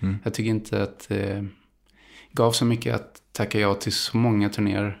 Okay. Jag tycker inte att det gav så mycket att tacka ja till så många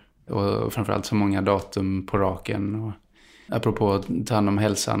turnéer och framförallt så många datum på raken. Och apropå att ta hand om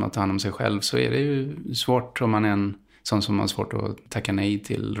hälsan och ta hand om sig själv, så är det ju svårt om man är en sån som har svårt att tacka nej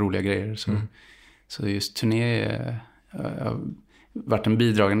till roliga grejer. Så just turné har varit en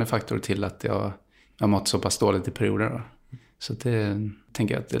bidragande faktor till att jag har mått så pass dåligt i perioder. Då. Så det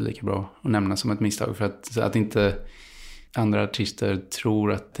tänker jag att det är lika bra att nämna som ett misstag, för att inte andra artister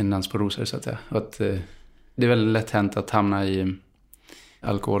tror att det är en dans på rosor, så att säga. Och att det är väldigt lätt hänt att hamna i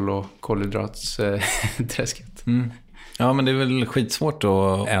alkohol- och kolhydratsträsket. Ja, men det är väl skitsvårt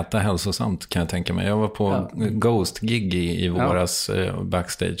att äta hälsosamt, kan jag tänka mig. Jag var på Ghost-gig i våras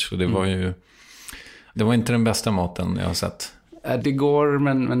backstage, och det var ju... Det var inte den bästa maten jag har sett. Det går,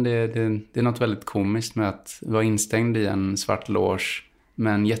 men det är något väldigt komiskt med att vara instängd i en svart loge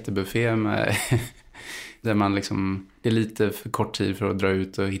med en jättebuffé med där man liksom, det är lite för kort tid för att dra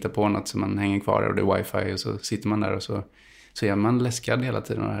ut och hitta på något, så man hänger kvar och det är wifi och så sitter man där och så är man läskad hela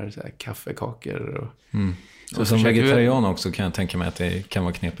tiden, och här, så här kaffekakor och så som vegetarian också kan jag tänka mig att det kan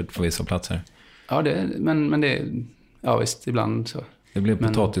vara knepigt på vissa platser. Ja, men det ja visst, ibland så. Det blir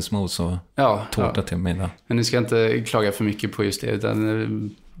potatismos och tårta till middag. Men nu ska jag inte klaga för mycket på just det,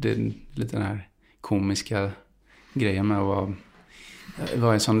 utan det är lite den här komiska grejen med att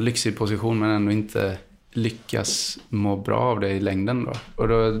vara i en sån lyxig position men ändå inte lyckas må bra av det i längden då. Och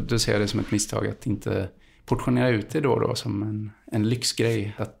då ser jag det som ett misstag att inte portionera ut det då som en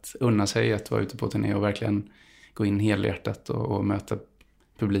lyxgrej, att unna sig att vara ute på turné och verkligen gå in helhjärtat och möta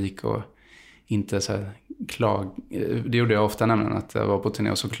publik och inte så här det gjorde jag ofta, nämligen att jag var på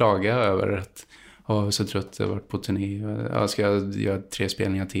turné och så klagade jag över att jag är så trött, jag har varit på turné, jag ska göra 3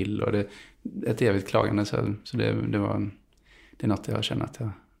 spelningar till, och det ett evigt klagande, så det är något jag känner att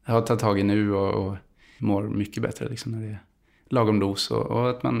jag har tagit tag i nu och mår mycket bättre liksom, när det är lagom dos och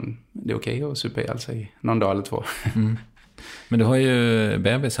att det är okej att supa ihjäl sig någon dag eller 2. Mm. Men du har ju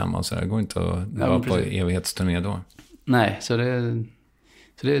bebis hemma och så det går inte att vara på evighetsturné då. Nej, så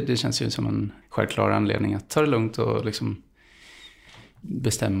det känns ju som en självklar anledning att ta det lugnt och liksom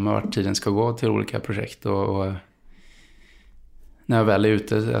bestämma vart tiden ska gå till olika projekt och när jag väl är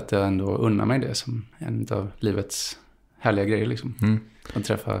ute att jag ändå unnar mig det som en av livets härliga grejer liksom. Att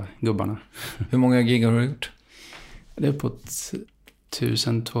träffa gubbarna. Hur många gig har du gjort? Det är på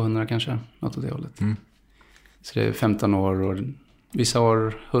 1200 kanske, något åt det hållet. Så det är 15 år och vissa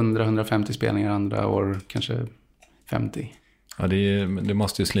år 100-150 spelningar, andra år kanske 50. Ja, det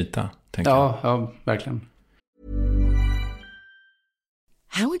måste ju slita, tänker jag. Ja, verkligen.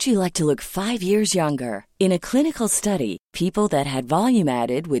 How would you like to look 5 years younger? In a clinical study, people that had volume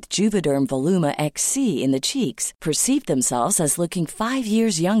added with Juvederm Voluma XC in the cheeks perceived themselves as looking 5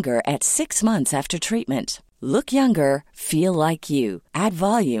 years younger at 6 months after treatment. Look younger, feel like you. Add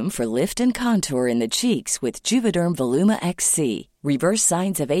volume for lift and contour in the cheeks with Juvederm Voluma XC. Reverse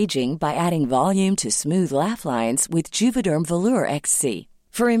signs of aging by adding volume to smooth laugh lines with Juvederm Volure XC.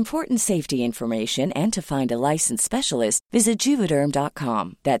 For important safety information and to find a licensed specialist, visit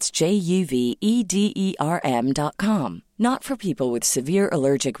Juvederm.com. That's JUVEDERM.com. Not for people with severe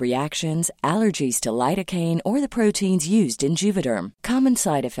allergic reactions, allergies to lidocaine, or the proteins used in Juvederm. Common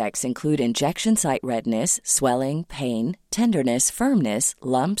side effects include injection site redness, swelling, pain, tenderness, firmness,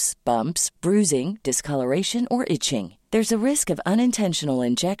 lumps, bumps, bruising, discoloration, or itching. There's a risk of unintentional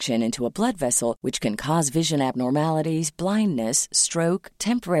injection into a blood vessel, which can cause vision abnormalities, blindness, stroke,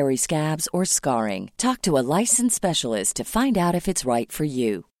 temporary scabs, or scarring. Talk to a licensed specialist to find out if it's right for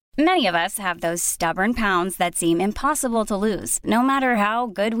you. Many of us have those stubborn pounds that seem impossible to lose, no matter how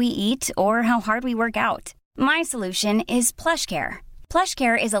good we eat or how hard we work out. My solution is PlushCare.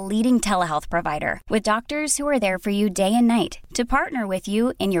 PlushCare is a leading telehealth provider with doctors who are there for you day and night to partner with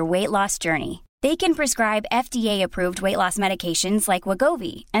you in your weight loss journey. They can prescribe FDA-approved weight loss medications like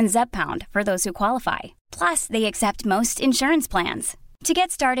Wegovy and Zepbound for those who qualify. Plus, they accept most insurance plans. To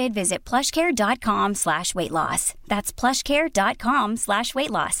get started, visit plushcare.com/weightloss. That's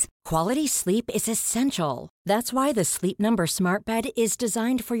plushcare.com/weightloss. Quality sleep is essential. That's why the Sleep Number Smart Bed is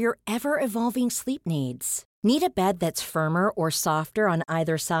designed for your ever-evolving sleep needs. Need a bed that's firmer or softer on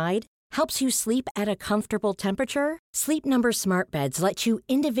either side? Helps you sleep at a comfortable temperature? Sleep Number Smart Beds let you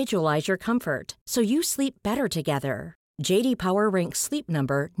individualize your comfort so you sleep better together. J.D. Power ranks Sleep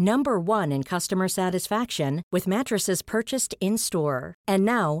Number #1 in customer satisfaction with mattresses purchased in-store. And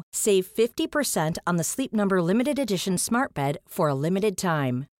now, save 50% on the Sleep Number Limited Edition Smart Bed for a limited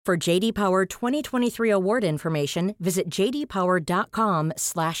time. For J.D. Power 2023 award information, visit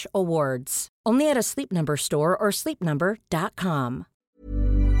jdpower.com/awards. Only at a Sleep Number store or sleepnumber.com.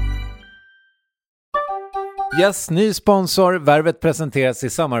 Yes, ny sponsor. Värvet presenteras i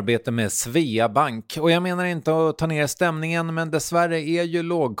samarbete med Svea Bank. Och jag menar inte att ta ner stämningen, men dessvärre är ju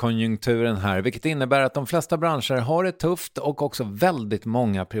lågkonjunkturen här, vilket innebär att de flesta branscher har det tufft och också väldigt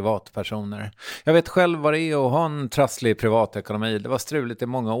många privatpersoner. Jag vet själv vad det är att ha en trasslig privatekonomi. Det var struligt i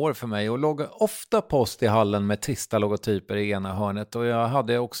många år för mig och låg ofta post i hallen med trista logotyper i ena hörnet. Och jag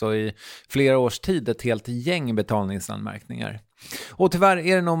hade också i flera års tid ett helt gäng betalningsanmärkningar. Och tyvärr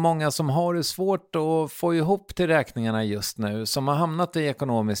är det nog många som har det svårt att få ihop till räkningarna just nu, som har hamnat i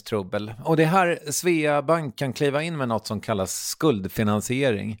ekonomiskt trubbel. Och det här Svea Bank kan kliva in med något som kallas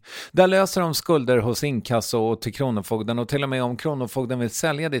skuldfinansiering. Där löser de skulder hos inkasso och till Kronofogden, och till och med om Kronofogden vill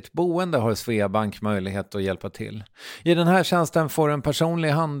sälja ditt boende har Svea Bank möjlighet att hjälpa till. I den här tjänsten får du en personlig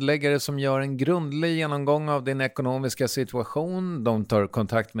handläggare som gör en grundlig genomgång av din ekonomiska situation. De tar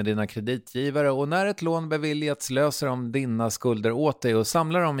kontakt med dina kreditgivare och när ett lån beviljats löser de dina skulder åt dig och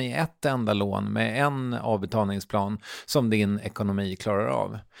samlar dem i ett enda lån med en avbetalningsplan som din ekonomi klarar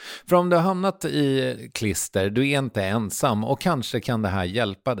av. För om du har hamnat i klister, du är inte ensam och kanske kan det här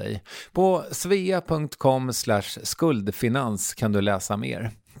hjälpa dig. På svea.com/skuldfinans kan du läsa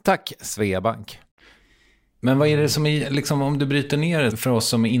mer. Tack Svea Bank. Men vad är det som är, liksom, om du bryter ner det för oss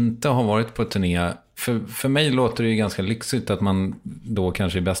som inte har varit på turné, för mig låter det ju ganska lyxigt att man då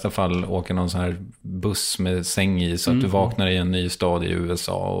kanske i bästa fall åker någon sån här buss med säng i så att du vaknar i en ny stad i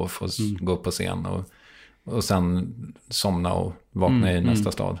USA och får gå upp på scen och sen somna och vakna i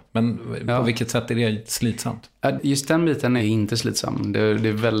nästa stad. Men på vilket sätt är det slitsamt? Just den biten är inte slitsam. Det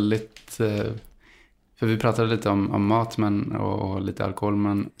är väldigt... För vi pratade lite om mat och lite alkohol,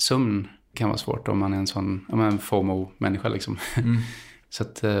 men sömn kan vara svårt om man är en sån FOMO-människa liksom. Så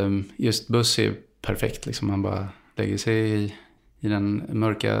att just buss är perfekt liksom. Man bara lägger sig i den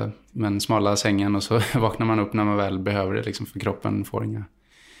mörka men smala sängen och så vaknar man upp när man väl behöver det liksom, för kroppen får inga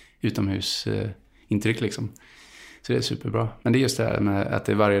utomhusintryck liksom. Så det är superbra. Men det är just det här med att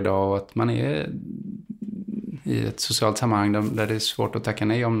det är varje dag och att man är i ett socialt sammanhang där det är svårt att tacka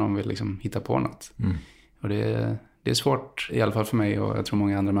nej om någon vill liksom hitta på något. Och det är svårt, i alla fall för mig och jag tror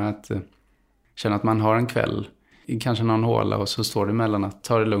många andra med, att känna att man har en kväll i kanske någon håla och så står det mellan att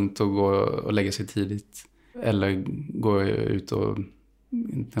ta det lugnt och gå och lägga sig tidigt eller gå ut och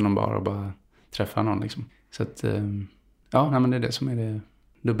inte någon bar och bara träffa någon liksom. Så att men det är det som är det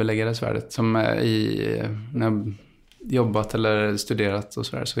dubbelläggade svärdet. Som när jag jobbat eller studerat och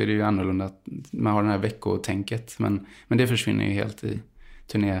sådär, så är det ju annorlunda att man har den här veckotänket. Men det försvinner ju helt i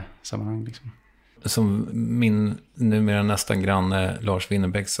turnésammanhang liksom. Som min numera nästa granne Lars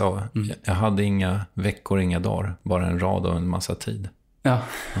Winnerbäck sa, jag hade inga veckor, inga dagar, bara en rad och en massa tid. Ja.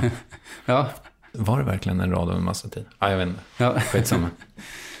 Ja. Var det verkligen en rad och en massa tid? Ja, jag vet inte. Ja. Skitsamma.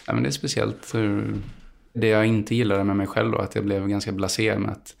 Ja, men det är speciellt. Det jag inte gillade med mig själv då, att jag blev ganska blasé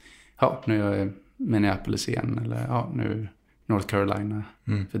med att nu är jag Minneapolis igen, eller nu North Carolina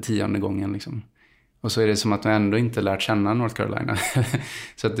för 10:e gången liksom. Och så är det som att jag ändå inte lärt känna North Carolina.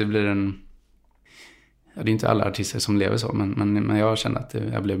 Så att det blir det är inte alla artister som lever så, men jag kände att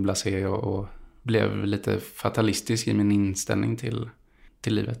jag blev blasé och blev lite fatalistisk i min inställning till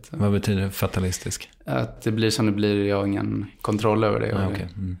livet. Vad betyder fatalistisk? Att det blir som det blir, jag har ingen kontroll över det. Okay.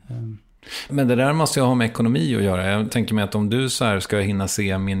 Men det där måste ju ha med ekonomi att göra. Jag tänker mig att om du så här ska hinna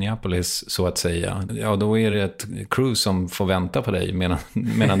se Minneapolis så att säga, då är det ett crew som får vänta på dig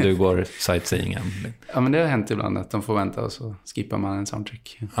medan du går sightseeingen. Ja, men det har hänt ibland att de får vänta och så skippar man en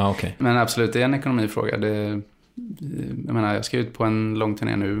soundtrack. Okay. Men absolut, det är en ekonomifråga. Jag menar, jag ska ut på en lång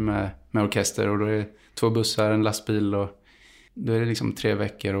turné nu med orkester och då är det 2 bussar, en lastbil och då är det liksom 3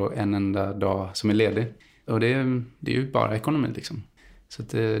 veckor och en enda dag som är ledig. Och det är ju bara ekonomi liksom. Så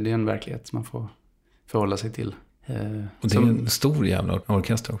det är en verklighet man får förhålla sig till. Och det är en stor jävla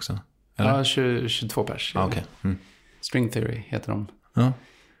orkester också? Eller? Ja, 22 pers. Okay. String Theory heter de. Ja.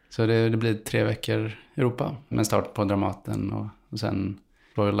 Så det blir 3 veckor i Europa. Med start på Dramaten och sen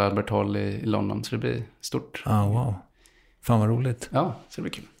Royal Albert Hall i London. Så det blir stort. Wow. Fan vad roligt. Ja, så det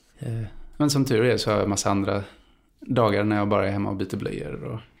blir kul. Men som tur är så har jag en massa andra dagar när jag bara är hemma och byter blöjor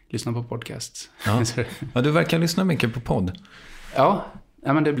och lyssnar på podcasts. Ja, du verkar lyssna mycket på podd. Ja,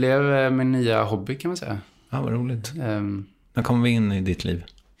 men det blev min nya hobby kan man säga. Ja, vad roligt. När kom vi in i ditt liv?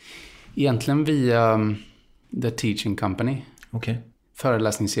 Egentligen via The Teaching Company. Okay.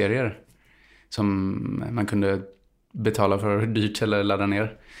 Föreläsningsserier som man kunde betala för dyrt eller ladda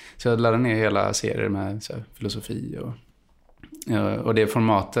ner. Så jag laddade ner hela serier med så här, filosofi och det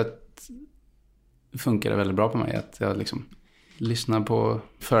formatet funkade väldigt bra på mig. Att jag liksom lyssnar på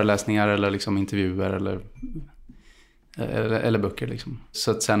föreläsningar eller liksom intervjuer eller böcker liksom.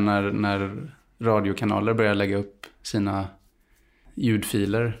 Så att sen när radiokanaler började lägga upp sina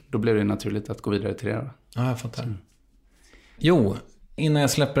ljudfiler, då blev det naturligt att gå vidare till det. Ja, jag fattar. Jo, innan jag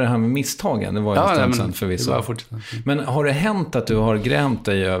släpper det här med misstagen, det var ju en stund sedan förvisso. Men har det hänt att du har grämt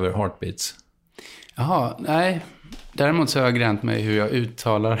dig över Heartbeats? Jaha, nej. Däremot så har jag grämt mig hur jag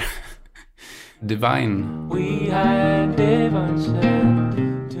uttalar Divine.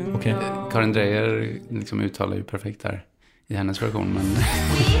 Okay. Karin Dreyer liksom uttalar ju perfekt här i hennes version, men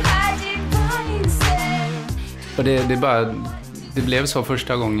och det blev så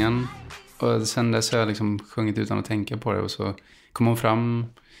första gången och sen dess har jag liksom sjungit utan att tänka på det och så kom hon fram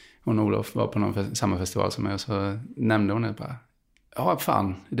och Olof var på samma festival som mig och så nämnde hon det bara, ja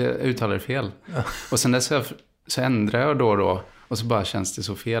fan, det uttalade fel. Ja. Och sen dess så ändrar jag då och så bara känns det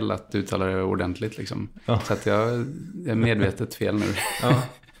så fel att uttala det ordentligt liksom. Ja. Så att jag är medvetet fel nu. Ja.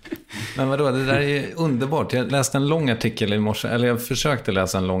 Men vadå, det där är underbart. Jag läste en lång artikel i morse, eller jag försökte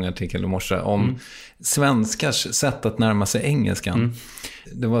läsa en lång artikel i morse om svenskars sätt att närma sig engelskan.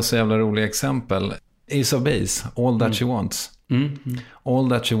 Det var så jävla roliga exempel. Ace of Base, All That She Wants. All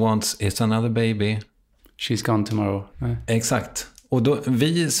That She Wants is another baby. She's gone tomorrow. Exakt. Och då,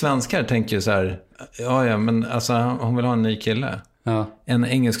 vi svenskar tänker ju så här, ja men alltså hon vill ha en ny kille. Ja. En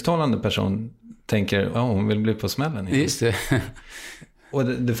engelsktalande person tänker, hon vill bli på smällen. Just det. Och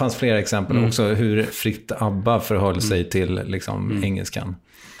det fanns flera exempel också hur fritt ABBA förhöll sig till liksom engelskan.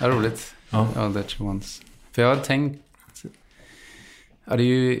 Ja, roligt. Ja. All That She Wants. För jag har tänkt, det är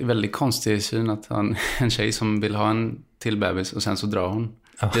ju väldigt konstig syn att ha en tjej som vill ha en till bebis och sen så drar hon.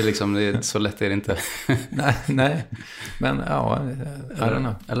 Ja. Det är liksom, så lätt är det inte. nej. Men ja,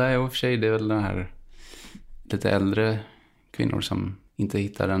 eller i och för sig, det är väl den här lite äldre kvinnor som inte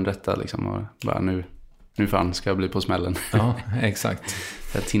hittar den rätta liksom och bara nu fan ska jag bli på smällen. Ja, exakt.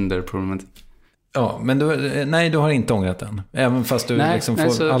 Det är Tinder-problematik. Ja, men du har inte ångrat den. Även fast du liksom får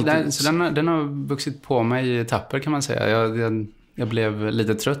så den har vuxit på mig i etapper kan man säga. Jag blev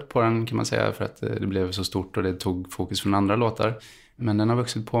lite trött på den kan man säga för att det blev så stort och det tog fokus från andra låtar. Men den har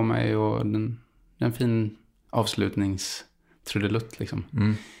vuxit på mig och den är en fin avslutningstrudelutt liksom.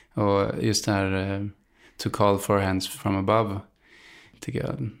 Och just det här to call for hands from above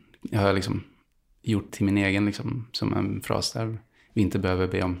tycker jag har liksom gjort till min egen liksom, som en fras där vi inte behöver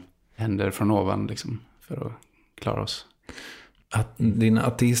be om händer från ovan liksom, för att klara oss. Att din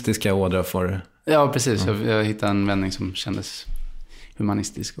ateistiska ådra får... Ja, precis. Jag hittade en vändning som kändes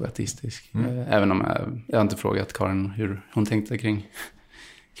humanistisk och ateistisk. Även om jag har inte frågat Karin hur hon tänkte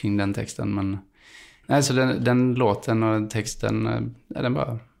kring den texten. Men nej, så den låten och texten,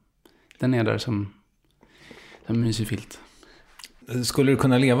 den är där som en mysig filt. Skulle du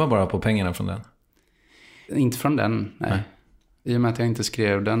kunna leva bara på pengarna från den? Inte från den, nej. I och med att jag inte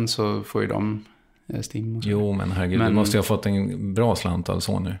skrev den så får ju de Stim och så. Jo, men herregud, du måste ju ha fått en bra slant av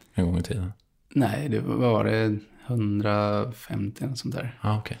Soner en gång i tiden. Nej, det var 150 eller sånt där.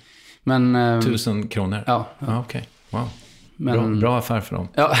 Ja, okej. Men 1000 kronor? Ja. Okej. Wow. Men, bra affär för dem.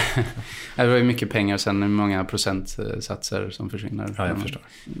 Ja, det var ju mycket pengar sen, många procentsatser som försvinner. Ja, jag förstår.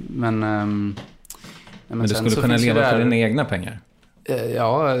 Men du skulle kunna leva på dina egna pengar?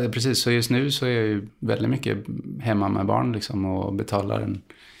 Ja, precis. Så just nu så är jag ju väldigt mycket hemma med barn liksom, och betalar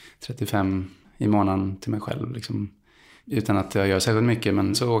 35 i månaden till mig själv. Liksom, utan att jag gör särskilt mycket,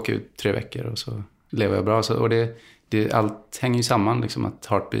 men så åker jag ut 3 veckor och så lever jag bra. Och allt hänger ju samman. Liksom, att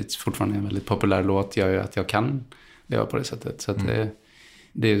Heartbeats fortfarande är en väldigt populär låt gör ju att jag kan leva på det sättet. Så att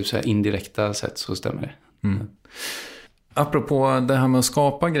det är så här indirekta sätt så stämmer det. Apropå det här med att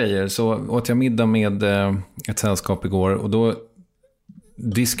skapa grejer så åt jag middag med ett sällskap igår och då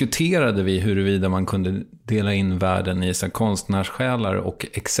diskuterade vi huruvida man kunde dela in världen i så här konstnärssjälar och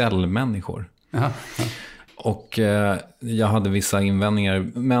Excel-människor. Ja. Och jag hade vissa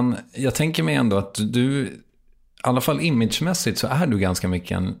invändningar. Men jag tänker mig ändå att du, i alla fall imagemässigt, så är du ganska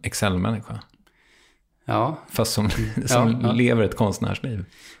mycket en Excel-människa. Ja. Fast som lever ett konstnärsliv.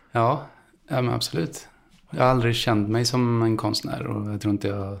 Ja, men absolut. Jag har aldrig känt mig som en konstnär. Och jag tror inte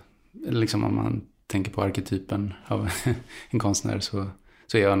jag, liksom om man tänker på arketypen av en konstnär så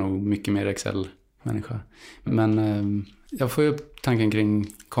är jag nog mycket mer Excel-människa. Men jag får ju upp tanken kring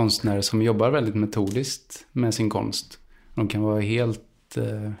konstnärer som jobbar väldigt metodiskt med sin konst. De kan vara helt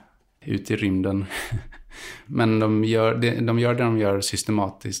ute i rymden. Men de gör det de gör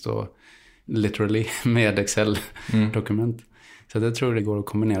systematiskt och literally med Excel-dokument. Så jag tror det går att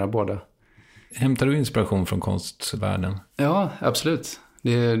kombinera båda. Hämtar du inspiration från konstvärlden? Ja, absolut.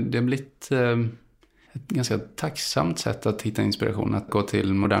 Det har blivit ett ganska tacksamt sätt att hitta inspiration. Att gå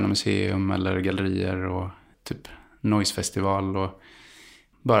till Moderna museum eller gallerier och typ Noise-festival och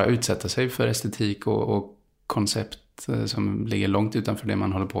bara utsätta sig för estetik och koncept som ligger långt utanför det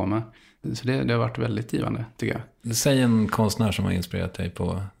man håller på med. Så det har varit väldigt givande, tycker jag. Säg en konstnär som har inspirerat dig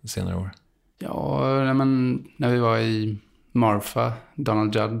på senare år. Ja, men när vi var i Marfa,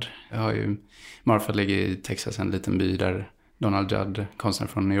 Donald Judd. Marfa ligger i Texas, en liten by där Donald Judd, konstnär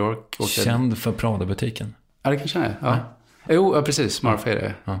från New York. Känd för Prada-butiken. Ja, det kanske är. Ja. Jo, ja, precis. Marfa är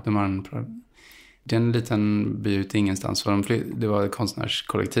det. Ja. Det är en liten by ute ingenstans. Det var ett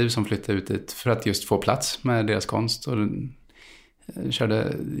konstnärskollektiv som flyttade ut dit för att just få plats med deras konst. Och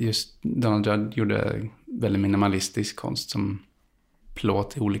Donald Judd gjorde väldigt minimalistisk konst som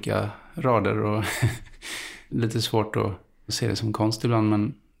plåt i olika rader. Och lite svårt att se det som konst ibland,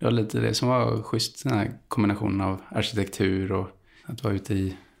 men det var lite det som var schysst, den här kombinationen av arkitektur och att vara ute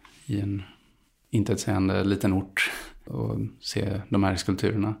i en intetsägande liten ort och se de här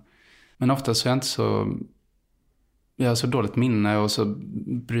skulpturerna. Men ofta så är jag har så dåligt minne och så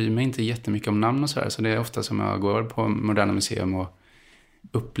bryr mig inte jättemycket om namn och sådär. Så det är ofta som jag går på Moderna museum och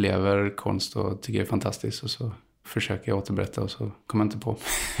upplever konst och tycker det är fantastiskt och så försöker jag återberätta och så kommer jag inte på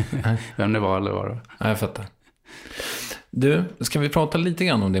vem det var eller vad det var. Ja, jag fattar. Du, ska vi prata lite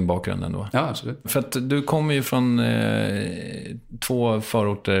grann om din bakgrund ändå? Ja, absolut. För att du kommer ju från 2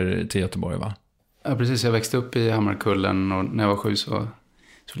 förorter till Göteborg, va? Ja, precis. Jag växte upp i Hammarkullen och när jag var 7 så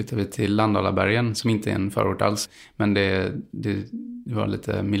flyttade vi till Landalabergen som inte är en förort alls. Men det var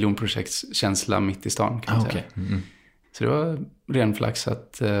lite miljonprojektskänsla mitt i stan, kan man säga. Så det var ren flax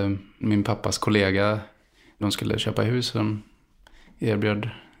att min pappas kollega, de skulle köpa hus och de erbjöd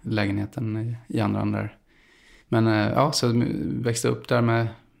lägenheten i andra där. Men så växte upp där med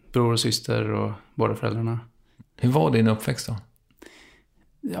bror och syster och båda föräldrarna. Hur var din uppväxt då?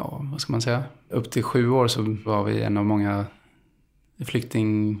 Ja, vad ska man säga? Upp till 7 år så var vi en av många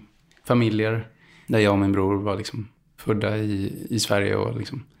flyktingfamiljer. Där jag och min bror var liksom födda i Sverige och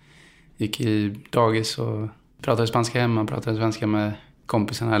liksom gick i dagis och pratade spanska hemma, pratade svenska med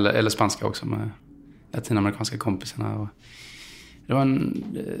kompisarna. Eller spanska också med latinamerikanska kompisarna. Det var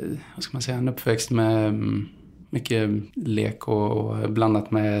en uppväxt med mycket lek och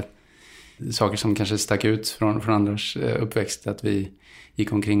blandat med saker som kanske stack ut från andras uppväxt. Att vi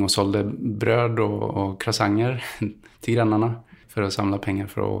gick omkring och sålde bröd och croissanter till grannarna för att samla pengar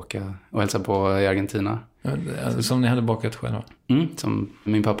för att åka och hälsa på i Argentina. Som ni hade bakat själva? Som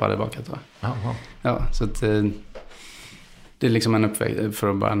min pappa hade bakat då. Aha. Ja, så att det är liksom en uppväxt,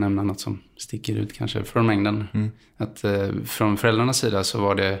 för att bara nämna något som sticker ut kanske från mängden. Att från föräldrarnas sida så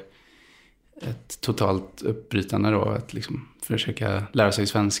var det ett totalt uppbrytande då, att liksom försöka lära sig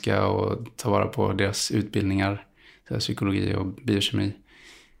svenska och ta vara på deras utbildningar, psykologi och biokemi.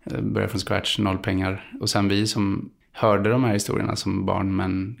 Börja från scratch, 0 pengar. Och sen vi som hörde de här historierna som barn,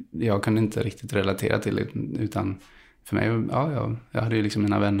 men jag kunde inte riktigt relatera till det, utan för mig, jag hade ju liksom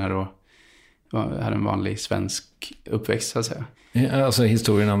mina vänner och jag hade en vanlig svensk uppväxt så att säga. Alltså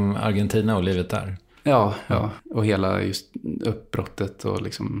historien om Argentina och livet där? Ja. Och hela just uppbrottet och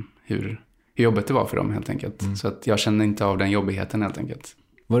liksom hur jobbigt det var för dem helt enkelt. Så att jag kände inte av den jobbigheten helt enkelt.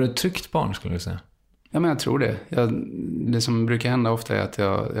 Var du ett tryggt barn skulle du säga? Ja, men jag tror det. Det som brukar hända ofta är att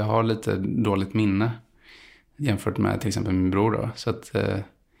jag har lite dåligt minne jämfört med till exempel min bror då. Så att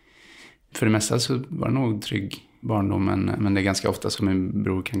för det mesta så var det nog trygg barndom, men det är ganska ofta som min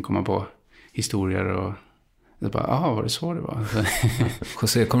bror kan komma på historier och jag bara, var det så det var?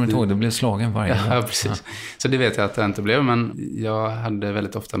 José, kommer du ihåg, det blev slagen varje dag. Ja, precis. Ja. Så det vet jag att det inte blev, men jag hade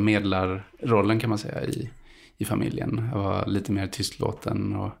väldigt ofta medlarrollen kan man säga i familjen. Jag var lite mer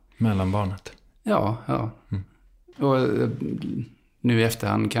tystlåten. Och mellanbarnet. Ja. Och nu i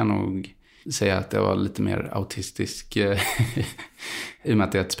efterhand kan jag nog säga att jag var lite mer autistisk. I och med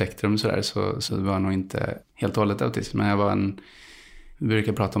att det är ett spektrum sådär, så var jag nog inte helt och hållet autistisk. Men vi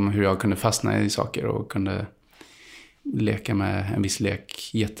brukar prata om hur jag kunde fastna i saker och kunde leka med en viss lek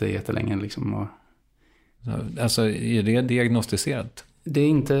jättelänge liksom. Och alltså, är det diagnostiserat? Det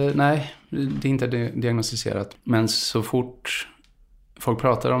är inte diagnostiserat. Men så fort folk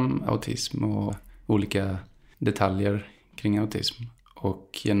pratar om autism och olika detaljer kring autism,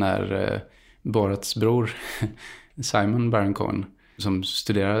 och när Borats bror Simon Baron-Cohen som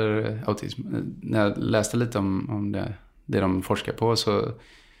studerar autism, när jag läste lite om det de forskar på, så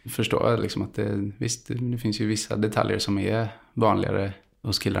förstår jag liksom att det finns ju vissa detaljer som är vanligare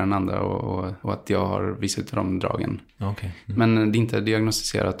hos killar än andra, och att jag har vissa av de dragen. Okay. Men det är inte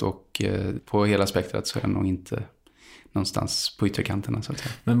diagnostiserat, och på hela spektrat så är jag nog inte någonstans på ytterkanterna så att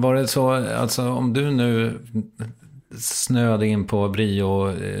säga. Men var det så, alltså om du nu snöade in på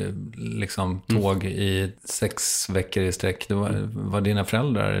Brio liksom tåg i 6 veckor i sträck, var dina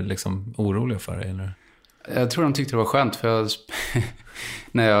föräldrar liksom oroliga för dig eller? Jag tror de tyckte det var skönt, för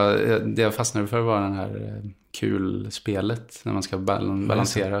det jag fastnade för var den här kul spelet när man ska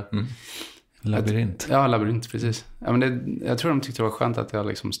balansera. Labyrint. Ja, labyrint, precis. Ja, men jag tror de tyckte det var skönt att jag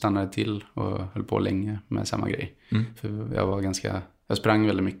liksom stannade till och höll på länge med samma grej. För jag sprang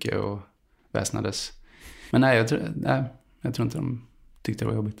väldigt mycket och väsnades. Men jag tror inte de tyckte det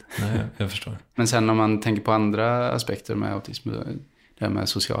var jobbigt. Nej, jag förstår. Men sen om man tänker på andra aspekter med autism, det här med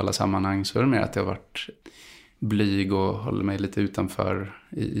sociala sammanhang, så är det mer att jag har varit blyg och håller mig lite utanför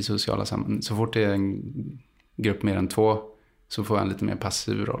i sociala sammanhang. Så fort det är en grupp mer än 2 så får jag en lite mer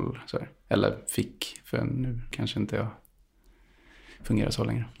passiv roll. Eller för nu kanske inte jag fungerar så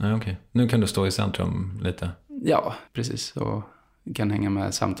längre. Nej, okej. Nu kan du stå i centrum lite. Ja, precis. Och kan hänga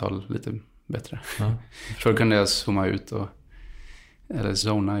med samtal lite bättre. Ja. Förr kunde jag zooma ut eller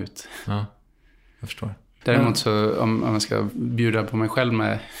zona ut. Ja, jag förstår. Däremot så om man ska bjuda på mig själv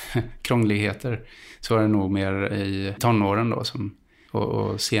med krångligheter, så var det nog mer i tonåren då,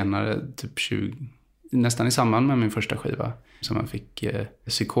 och senare typ 20, nästan i samband med min första skiva, som jag fick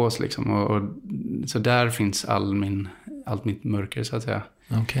psykos liksom, och så där finns allt mitt mörker så att säga.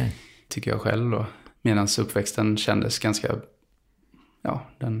 Okay. Tycker jag själv då. Medan uppväxten kändes ganska,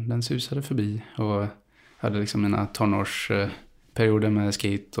 den susade förbi, och jag hade liksom mina tonårsperioder med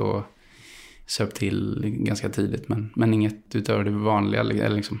skate och söp till ganska tidigt, men inget utöver det vanliga, eller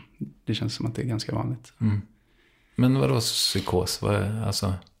liksom, det känns som att det är ganska vanligt. Men vadå psykos?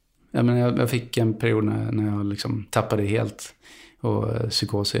 Alltså? Ja, men jag fick en period när jag liksom tappade helt, och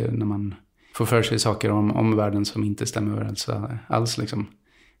psykos är när man får för sig saker om världen som inte stämmer överens alls liksom.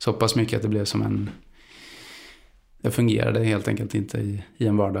 Så pass mycket att det blev som jag fungerade helt enkelt inte i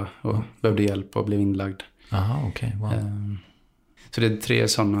en vardag och behövde hjälp och blev inlagd. Aha, okej. Wow. Så det är 3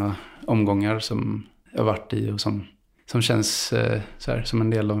 sådana omgångar som jag varit i, och som känns så här, som en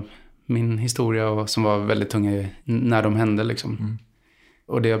del av min historia, och som var väldigt tunga när de hände liksom.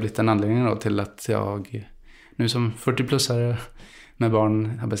 Och det har blivit en anledning då till att jag nu som 40-plussare med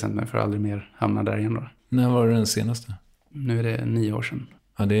barn har bestämt mig för att aldrig mer hamna där igen då. När var det den senaste? Nu är det 9 år sedan.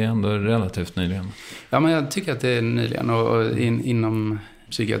 Ja, det är ändå relativt nyligen. Ja, men jag tycker att det är nyligen. Och inom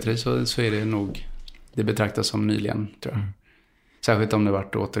psykiatri så är det nog, det betraktas som nyligen, tror jag. Särskilt om det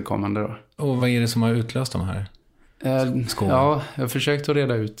varit återkommande då. Och vad är det som har utlöst de här skålen? Ja, jag har försökt att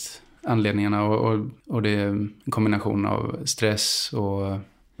reda ut anledningarna. Och det är en kombination av stress och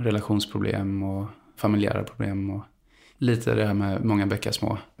relationsproblem och familjära problem. Och lite det här med många bäckar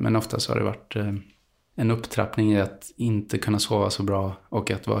små. Men oftast har det varit en upptrappning i att inte kunna sova så bra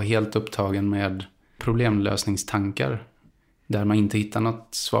och att vara helt upptagen med problemlösningstankar där man inte hittar något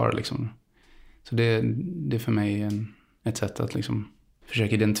svar liksom. Så det är för mig ett sätt att liksom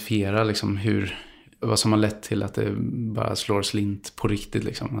försöka identifiera liksom vad som har lett till att det bara slår slint på riktigt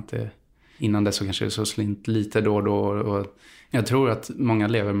liksom. Att det, innan dess så kanske det så slint lite då och då, och jag tror att många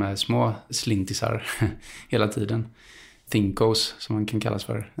lever med små slintisar hela tiden. Thinkos som man kan kallas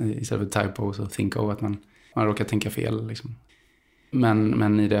för, istället för typos och thinko, att man råkar tänka fel liksom.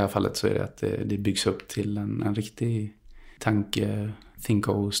 Men i det här fallet så är det att det byggs upp till en riktig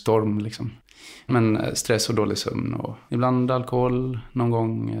thinko-storm liksom. Men stress och dålig sömn och ibland alkohol, någon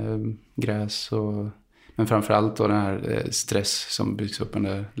gång gräs men framförallt då den här stress som byggs upp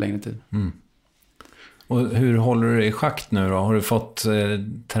under längre tid. Mm. Och hur håller du dig i schack nu då? Har du fått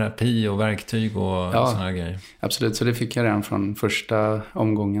terapi och verktyg och såna här grejer? Absolut, så det fick jag redan från första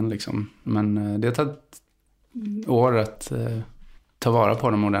omgången liksom. Men det har tagit år att ta vara på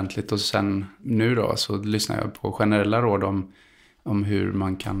dem ordentligt, och sen nu då så lyssnar jag på generella råd om hur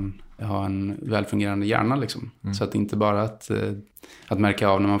man kan ha en välfungerande hjärna liksom. Så att inte bara att märka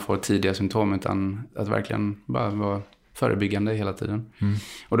av när man får tidiga symptom, utan att verkligen bara vara förebyggande hela tiden.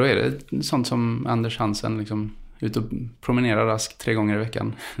 Och då är det sånt som Anders Hansen liksom, ut och promenera raskt 3 gånger i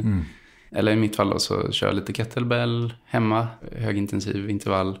veckan. Eller i mitt fall då, så kör jag lite kettlebell hemma, högintensiv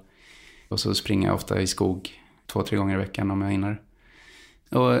intervall, och så springer jag ofta i skog 2-3 gånger i veckan om jag hinner.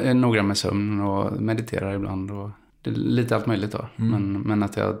 Och är noggrann med sömn och mediterar ibland, och det är lite allt möjligt då. Men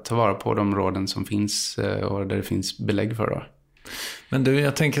att jag tar vara på de råden som finns och där det finns belägg för då. Men du,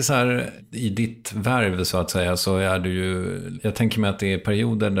 jag tänker så här, i ditt värv så att säga, så är du ju, jag tänker mig att det är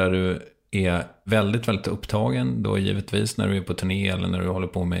perioder där du är väldigt, väldigt upptagen då, givetvis när du är på turné eller när du håller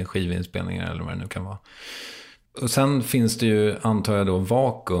på med skivinspelningar eller vad det nu kan vara. Och sen finns det ju, antar jag då,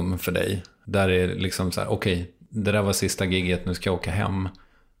 vakuum för dig där det är liksom så här, okej, det där var sista giget, nu ska jag åka hem.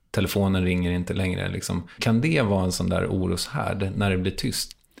 Telefonen ringer inte längre liksom. Kan det vara en sån där oroshärd när det blir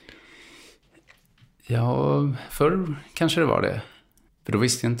tyst? Ja, förr kanske det var det. För då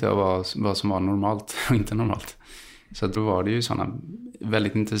visste inte jag vad som var normalt och inte normalt. Så då var det ju sådana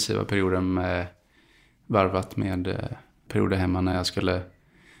väldigt intensiva perioder med varvat med perioder hemma när jag skulle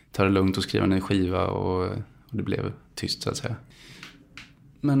ta det lugnt och skriva en skiva, och det blev tyst så att säga.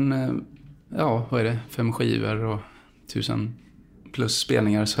 Men ja, vad är det? 5 skivor och 1000 plus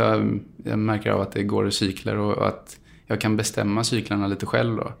spelningar, så jag märker av att det går i cykler och att jag kan bestämma cyklarna lite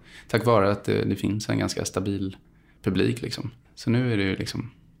själv då. Tack vare att det finns en ganska stabil publik liksom. Så nu är det ju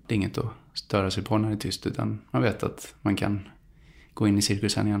liksom, det är inget att störa sig på när det är tyst, utan man vet att man kan gå in i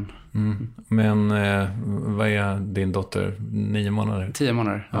cirkusen igen. Men vad är din dotter? 9 månader? 10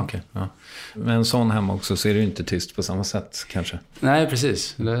 månader, ja. Okay, ja. Men sån hemma också, så är det ju inte tyst på samma sätt kanske? Nej,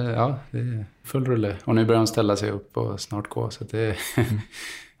 precis. Det är full rulle. Och nu börjar hon ställa sig upp och snart gå, så det är,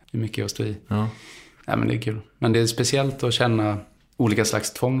 det är mycket att stå i. Ja. Ja, men det är kul. Men det är speciellt att känna olika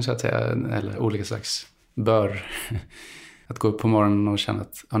slags tvång så att säga, eller olika slags bör. Att gå upp på morgonen och känna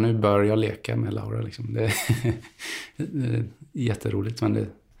att nu bör jag leka med Laura liksom. Det är jätteroligt, men det är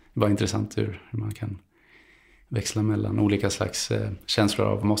bara intressant hur man kan växla mellan olika slags känslor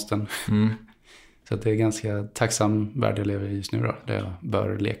av måsten. Så att det är ganska tacksam värld jag lever i just nu då, där jag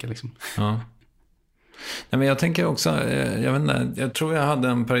bör leka liksom. Ja. Nej, men jag tänker också, jag vet inte, jag tror jag hade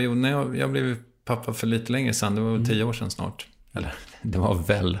en period när jag blev pappa för lite längre sedan, det var väl 10 år sedan snart. Eller det var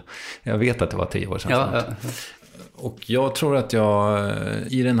väl, jag vet att det var 10 år sedan snart. Ja. Och jag tror att jag,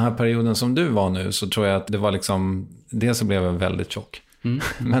 i den här perioden som du var nu, så tror jag att det var liksom, det så blev jag väldigt tjock.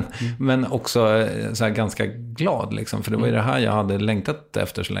 Men också så här ganska glad liksom, för det var ju det här jag hade längtat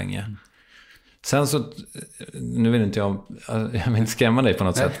efter så länge. Sen så, nu vill inte jag vill inte skrämma dig på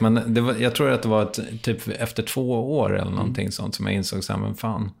något sätt, men det var, jag tror att det var typ efter 2 år eller någonting sånt som jag insåg så här, men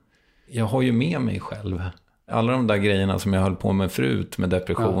fan, jag har ju med mig själv alla de där grejerna som jag höll på med förut, med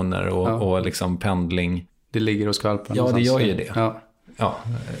depressioner och liksom pendling. Det ligger och skvalpar. Ja, det gör ju det. Ja.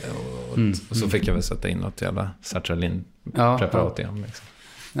 Och så fick jag väl sätta in något jävla sertralin-preparat igen. Liksom.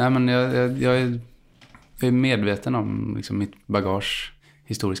 Nej, men jag är medveten om liksom mitt bagage,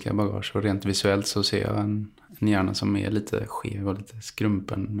 historiska bagage. Och rent visuellt så ser jag en en hjärna som är lite skev och lite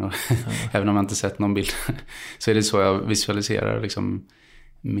skrumpen. Och även om jag inte sett någon bild så är det så jag visualiserar liksom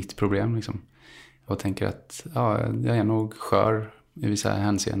mitt problem. Liksom. Och tänker att jag är nog skör i vissa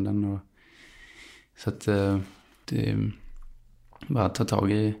hänseenden. Och, så att det är bara att ta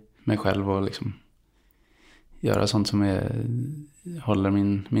tag i mig själv och liksom göra sånt som håller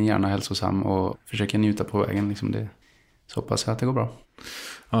min hjärna hälsosam och försöka njuta på vägen. Liksom det. Så hoppas jag att det går bra.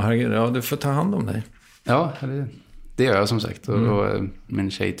 Ja, herregud. Du får ta hand om dig. Ja, det gör jag som sagt. Och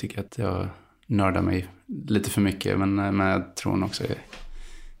min tjej tycker att jag nördar mig lite för mycket. Men jag tror hon också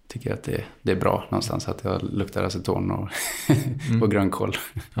tycker att det är bra någonstans. Att jag luktar aceton och grönkål.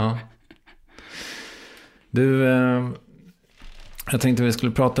 Ja. Du... Jag tänkte vi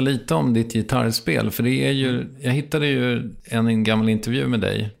skulle prata lite om ditt gitarrspel, för det är ju, jag hittade ju en gammal intervju med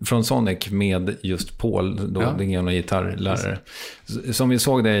dig från Sonic med just Paul, din gamla gitarrlärare, som vi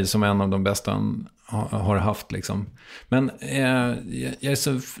såg dig som en av de bästa han har haft liksom. Men jag är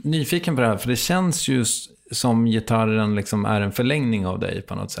så nyfiken på det här, för det känns ju som gitarren liksom är en förlängning av dig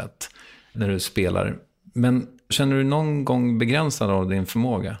på något sätt när du spelar. Men känner du någon gång begränsad av din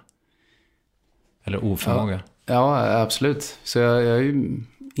förmåga? Eller oförmåga? Ja, absolut. Så jag har ju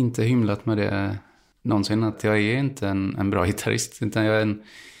inte hymlat med det någonsin, att jag är inte en bra gitarrist, utan jag är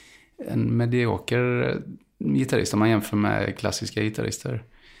en medioker gitarrist om man jämför med klassiska gitarrister.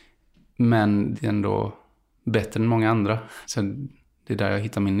 Men det är ändå bättre än många andra. Så det är där jag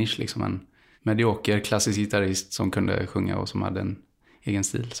hittar min nisch, liksom en medioker klassisk gitarrist som kunde sjunga och som hade en egen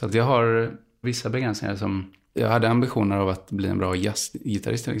stil. Så att jag har vissa begränsningar som... Jag hade ambitioner av att bli en bra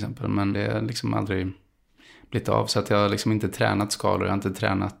jazzgitarrist till exempel, men det är liksom aldrig blivit av. Så att jag har liksom inte tränat skalor, jag har inte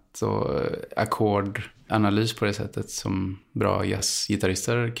tränat ackordanalys på det sättet som bra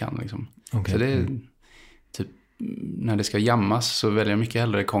jazzgitarrister kan. Liksom. Okay. Så det är typ, när det ska jammas så väljer jag mycket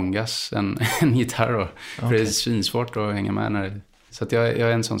hellre kongas än gitarr då. Okay. För det är svinsvårt att hänga med. Så att jag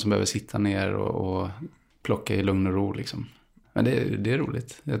är en sån som behöver sitta ner och plocka i lugn och ro. Liksom. Men det är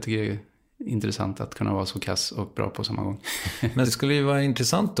roligt. Jag tycker det är intressant att kunna vara så kass och bra på samma gång. Men det skulle ju vara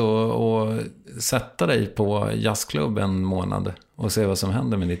intressant då att sätta dig på jazzklubb en månad och se vad som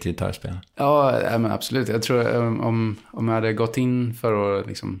händer med ditt gitarrspel. Ja, men absolut. Jag tror om jag hade gått in för att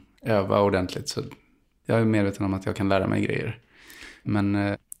liksom öva ordentligt, så jag är medveten om att jag kan lära mig grejer. Men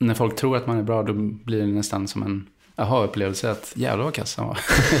när folk tror att man är bra, då blir det nästan som en aha-upplevelse att jävlar vad kass han var.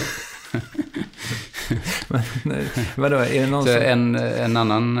 Vadå, är det någon så en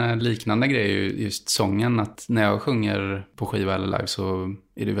annan liknande grej är ju just sången, att när jag sjunger på skiva eller live så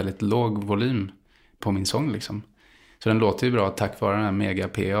är det väldigt låg volym på min sång liksom. Så den låter ju bra tack vare den här mega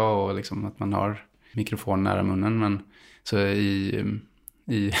PA och liksom att man har mikrofon nära munnen, men så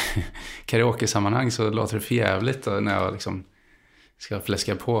i karaoke-sammanhang så låter det för jävligt när jag liksom ska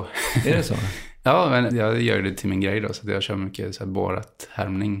fläska på. Är det så? Ja, men jag gör det till min grej då, så att jag kör mycket så här borrat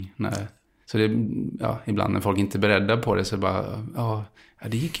härmning så det, ibland när folk inte är beredda på det så bara,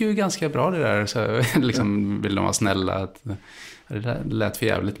 det gick ju ganska bra det där. Så liksom vill de vara snälla. Att, det där lät för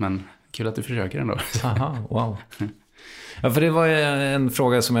jävligt, men kul att du försöker ändå. Aha, wow. Ja, för det var en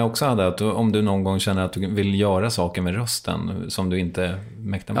fråga som jag också hade. Att om du någon gång känner att du vill göra saker med rösten som du inte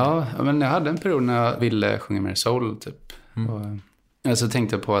mäktar med. Ja, men jag hade en period när jag ville sjunga mer soul typ. Och så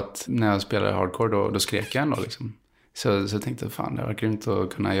tänkte jag på att när jag spelade hardcore då skrek jag ändå liksom. Så tänkte jag, fan det var grymt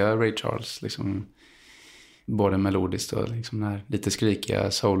att kunna göra Ray Charles liksom, både melodiskt och liksom den här lite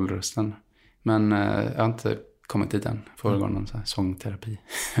skrikiga soul-rösten. Men jag har inte kommit dit än. Får gå någon så här sångterapi.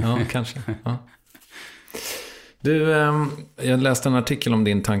 Ja, kanske. Ja. Du, jag läste en artikel om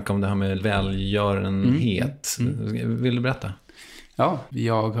din tanke om det här med välgörenhet. Vill du berätta? Ja,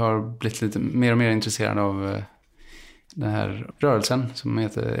 jag har blivit lite mer och mer intresserad av den här rörelsen som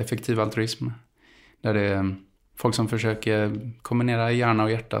heter effektiv altruism. Där det är folk som försöker kombinera hjärna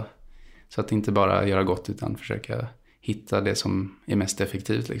och hjärta. Så att inte bara göra gott utan försöka hitta det som är mest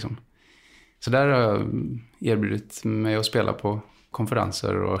effektivt. Liksom. Så där har jag erbjudit mig att spela på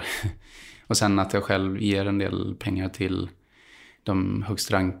konferenser. Och sen att jag själv ger en del pengar till de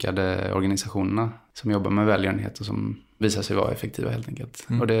högst rankade organisationerna som jobbar med välgörenhet och som visar sig vara effektiva helt enkelt.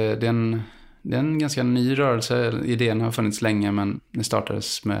 Och det är en ganska ny rörelse. Idén har funnits länge, men det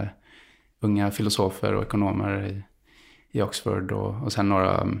startades med unga filosofer och ekonomer i Oxford och sen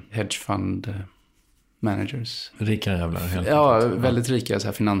några hedge fund managers. Rika jävlar helt enkelt. Ja, väldigt rika så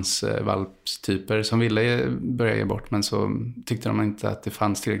här finansvalpstyper som ville börja ge bort, men så tyckte de inte att det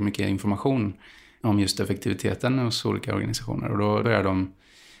fanns tillräckligt mycket information om just effektiviteten hos olika organisationer. Och då började de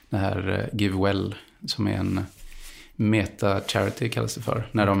det här GiveWell som är en meta-charity kallas det för.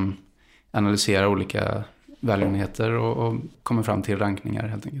 När de analyserar olika välgörenheter och kommer fram till rankningar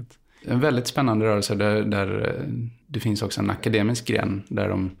helt enkelt. En väldigt spännande rörelse där det finns också en akademisk gren där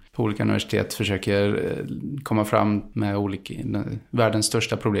de på olika universitet försöker komma fram med världens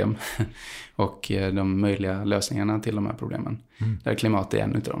största problem och de möjliga lösningarna till de här problemen. Där klimat är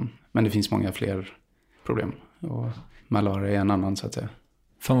en utav dem. Men det finns många fler problem och malaria är en annan så att säga.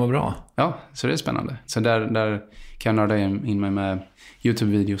 Fan vad bra. Ja, så det är spännande. Så där kan jag nörda in mig med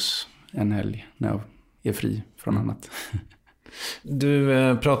YouTube-videos en helg när jag är fri från annat.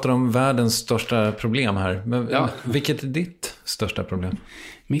 Du pratar om världens största problem här. Men vilket är ditt största problem?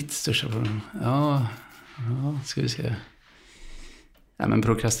 Mitt största problem? Ja, ska vi se. Ja, men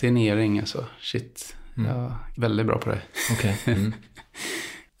prokrastinering alltså. Shit. Jag är väldigt bra på det. Okej. Mm.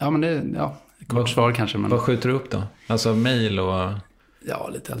 Ja, men kort svar kanske. Men... Vad skjuter du upp då? Alltså mejl och... Ja,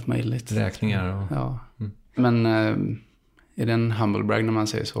 lite allt möjligt. Räkningar och... Ja. Men är det en humble brag när man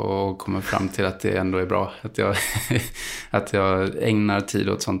säger så och kommer fram till att det ändå är bra? Att jag ägnar tid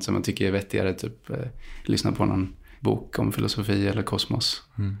åt sånt som jag tycker är vettigare. Typ lyssna på någon bok om filosofi eller kosmos.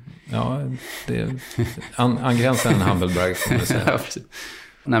 Ja, det angränsar en humble brag får man säga. Ja, precis.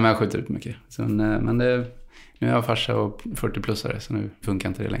 Nej, men jag skjuter ut mycket. Så, men nu är jag farsa och 40-plussare så nu funkar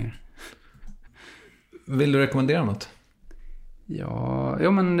inte det längre. Vill du rekommendera något? Ja,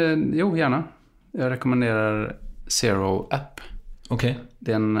 gärna. Jag rekommenderar Zero App. Okej.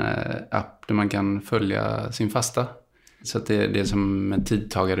 Det är en app där man kan följa sin fasta. Så att det är som en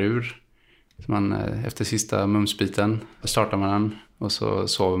tidtagarur. Så man, efter sista mumsbiten startar man den och så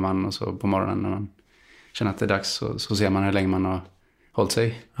sover man och så på morgonen när man känner att det är dags så ser man hur länge man har hållit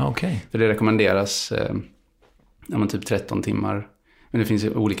sig. Okej. För det rekommenderas typ 13 timmar. Men det finns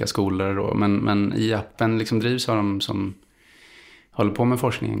olika skolor då. Men i appen liksom drivs av de som håller på med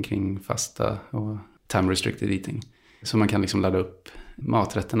forskningen kring fasta och time restricted eating. Så man kan liksom ladda upp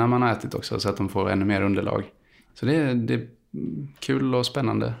maträtterna man har ätit också så att de får ännu mer underlag. Så det är kul och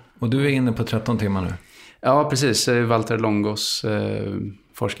spännande. Och du är inne på 13 timmar nu? Ja, precis. Walter Longos,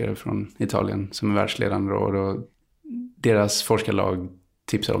 forskare från Italien som är världsledande och deras forskarlag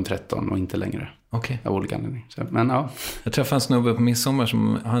tipsar om 13 och inte längre. Okej. Av olika anledningar. Men ja. Jag träffade en snubbe på midsommar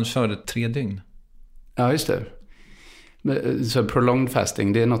som han körde 3 dygn. Ja, just det. Så prolonged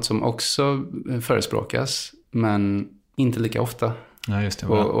fasting, det är något som också förespråkas, men inte lika ofta. Ja, just det.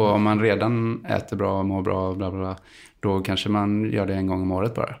 Och om man redan äter bra och mår bra, bla bla bla, då kanske man gör det en gång om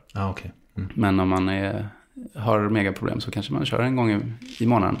året bara. Ja, okej. Men om man har megaproblem så kanske man kör en gång i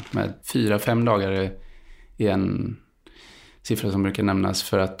månaden. Med 4-5 dagar är en siffra som brukar nämnas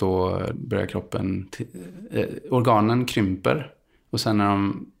för att då börjar kroppen... organen krymper och sen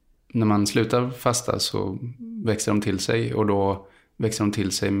när man slutar fasta så växer de till sig och då växer de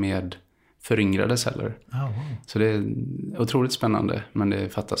till sig med föryngrade celler. Oh, wow. Så det är otroligt spännande, men det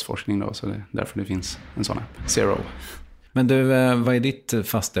fattas forskning då, så det är därför det finns en sån app. Zero. Men du, vad är ditt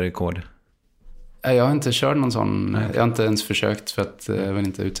fasta rekord? Jag har inte kört någon sån. Nej. Jag har inte ens försökt för att jag vill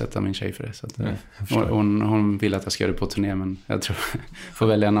inte utsätta min tjej för det. Så att, hon vill att jag ska göra det på turné, men jag tror jag får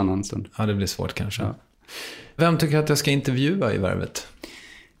välja en annan stund. Ja, det blir svårt kanske. Ja. Vem tycker att jag ska intervjua i Värvet?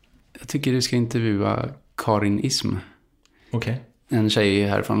 Jag tycker du ska intervjua Karin Ism. Okej. En tjej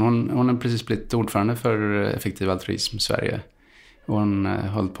härifrån. Hon har precis blivit ordförande för Effektiv Altruism Sverige. Och hon har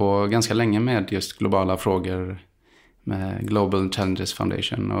hållit på ganska länge med just globala frågor med Global Challenges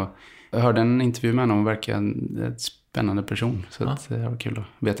Foundation. Och jag hörde en intervju med henne och hon verkar en spännande person. Så att det var kul att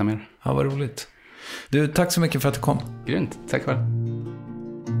veta mer. Ja, vad roligt. Du, tack så mycket för att du kom. Grymt, tack själv.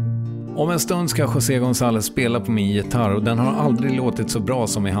 Om en stund ska José González spela på min gitarr och den har aldrig låtit så bra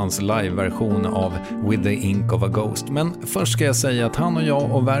som i hans live-version av With the Ink of a Ghost. Men först ska jag säga att han och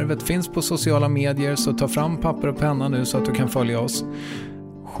jag och Värvet finns på sociala medier, så ta fram papper och penna nu så att du kan följa oss.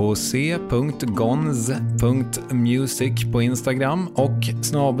 jose.gonz.music på Instagram och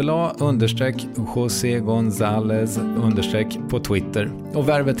 /José González på Twitter. Och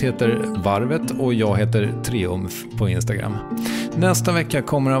Värvet heter Varvet och jag heter Triumf på Instagram. Nästa vecka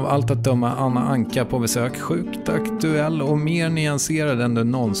kommer av allt att döma Anna Anka på besök, sjukt aktuell och mer nyanserad än du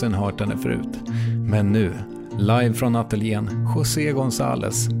någonsin hört henne förut. Men nu, live från ateljén, José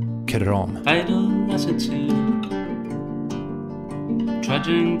González. Kram.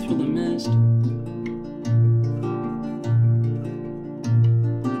 Trudging through the mist,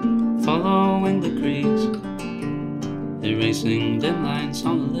 following the creeks, erasing dead lines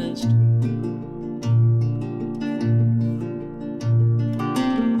on the list,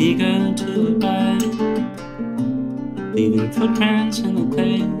 eager to abide, leaving footprints in the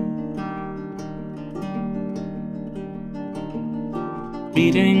clay,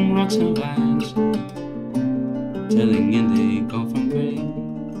 reading rocks and vines, telling indigo from grey,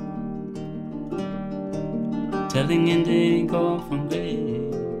 telling indigo from grey.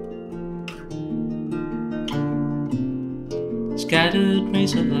 scattered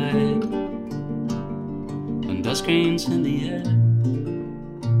rays of light on dust grains in the air.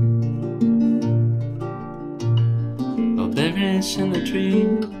 Oh, berries in the tree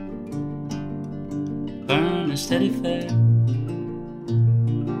burn a steady flare.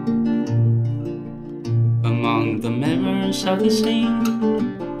 Among the mirrors of the scene,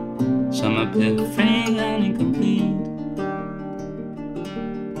 some appear frail and incomplete.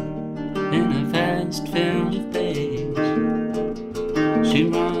 In a vast field of days, she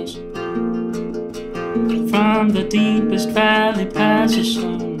runs from the deepest valley past the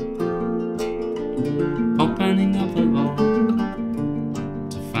sun, opening up the vault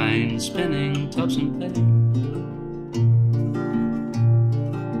to find spinning tops and play.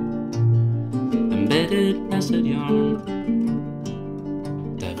 Embedded nested yarn,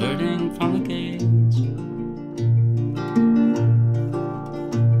 diverting from the gates.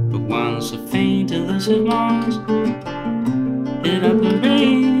 But once a faint elusive Mars, it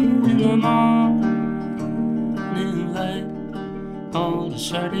operated in the morning light. All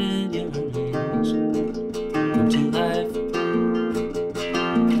deserted yearnings come to life,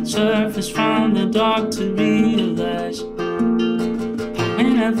 surface from the dark to realize how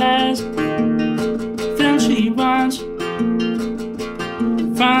in a vast she runs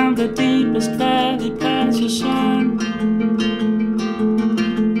from the deepest valley past the sun.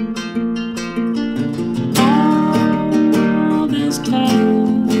 All this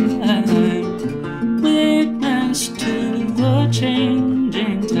time, witness to the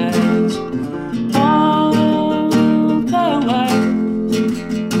changing tides. All the while,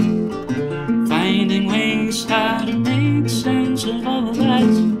 finding ways how to make sense of all the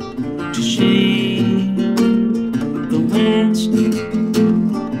lights, to shade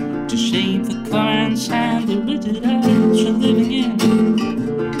to shape the currents and the rigid edge we're living in.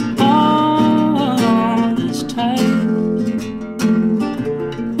 All this time,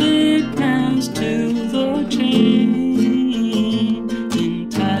 witness to the changing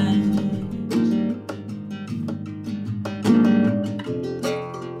tides.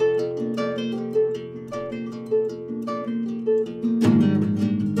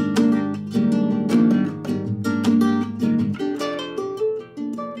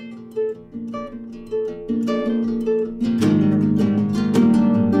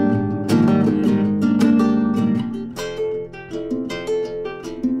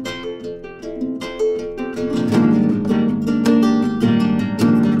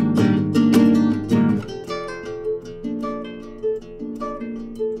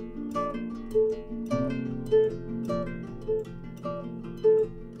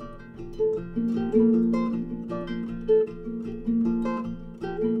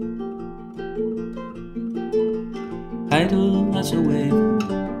 Idle as a wave,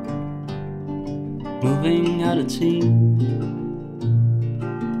 moving out at sea,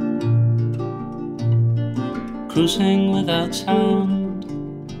 cruising without sound,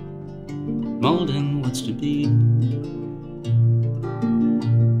 molding what's to be.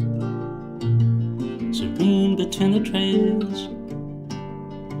 Serene between the trails,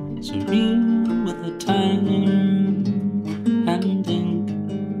 serene with the time and ink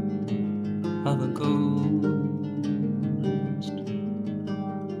of a ghost.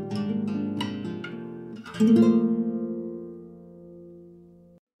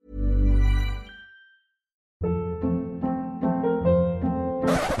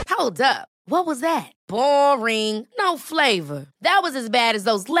 Hold up. What was that? Boring. No flavor. That was as bad as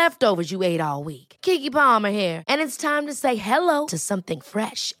those leftovers you ate all week. Keke Palmer here, and it's time to say hello to something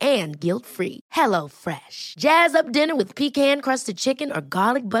fresh and guilt-free. Hello Fresh. Jazz up dinner with pecan-crusted chicken or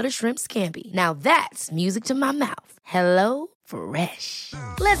garlic butter shrimp scampi. Now that's music to my mouth. Hello Fresh.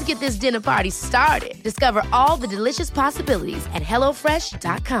 Let's get this dinner party started. Discover all the delicious possibilities at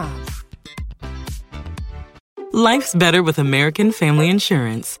HelloFresh.com. Life's better with American Family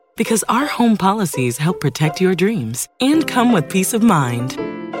Insurance because our home policies help protect your dreams and come with peace of mind.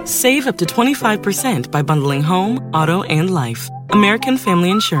 Save up to 25% by bundling home, auto, and life. American Family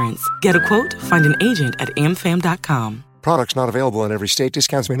Insurance. Get a quote, find an agent at amfam.com. Products not available in every state.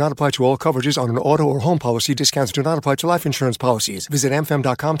 Discounts may not apply to all coverages on an auto or home policy. Discounts do not apply to life insurance policies. Visit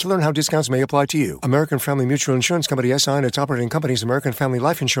amfam.com to learn how discounts may apply to you. American Family Mutual Insurance Company, S.I. and its operating companies, American Family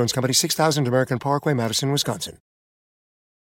Life Insurance Company, 6000 American Parkway, Madison, Wisconsin.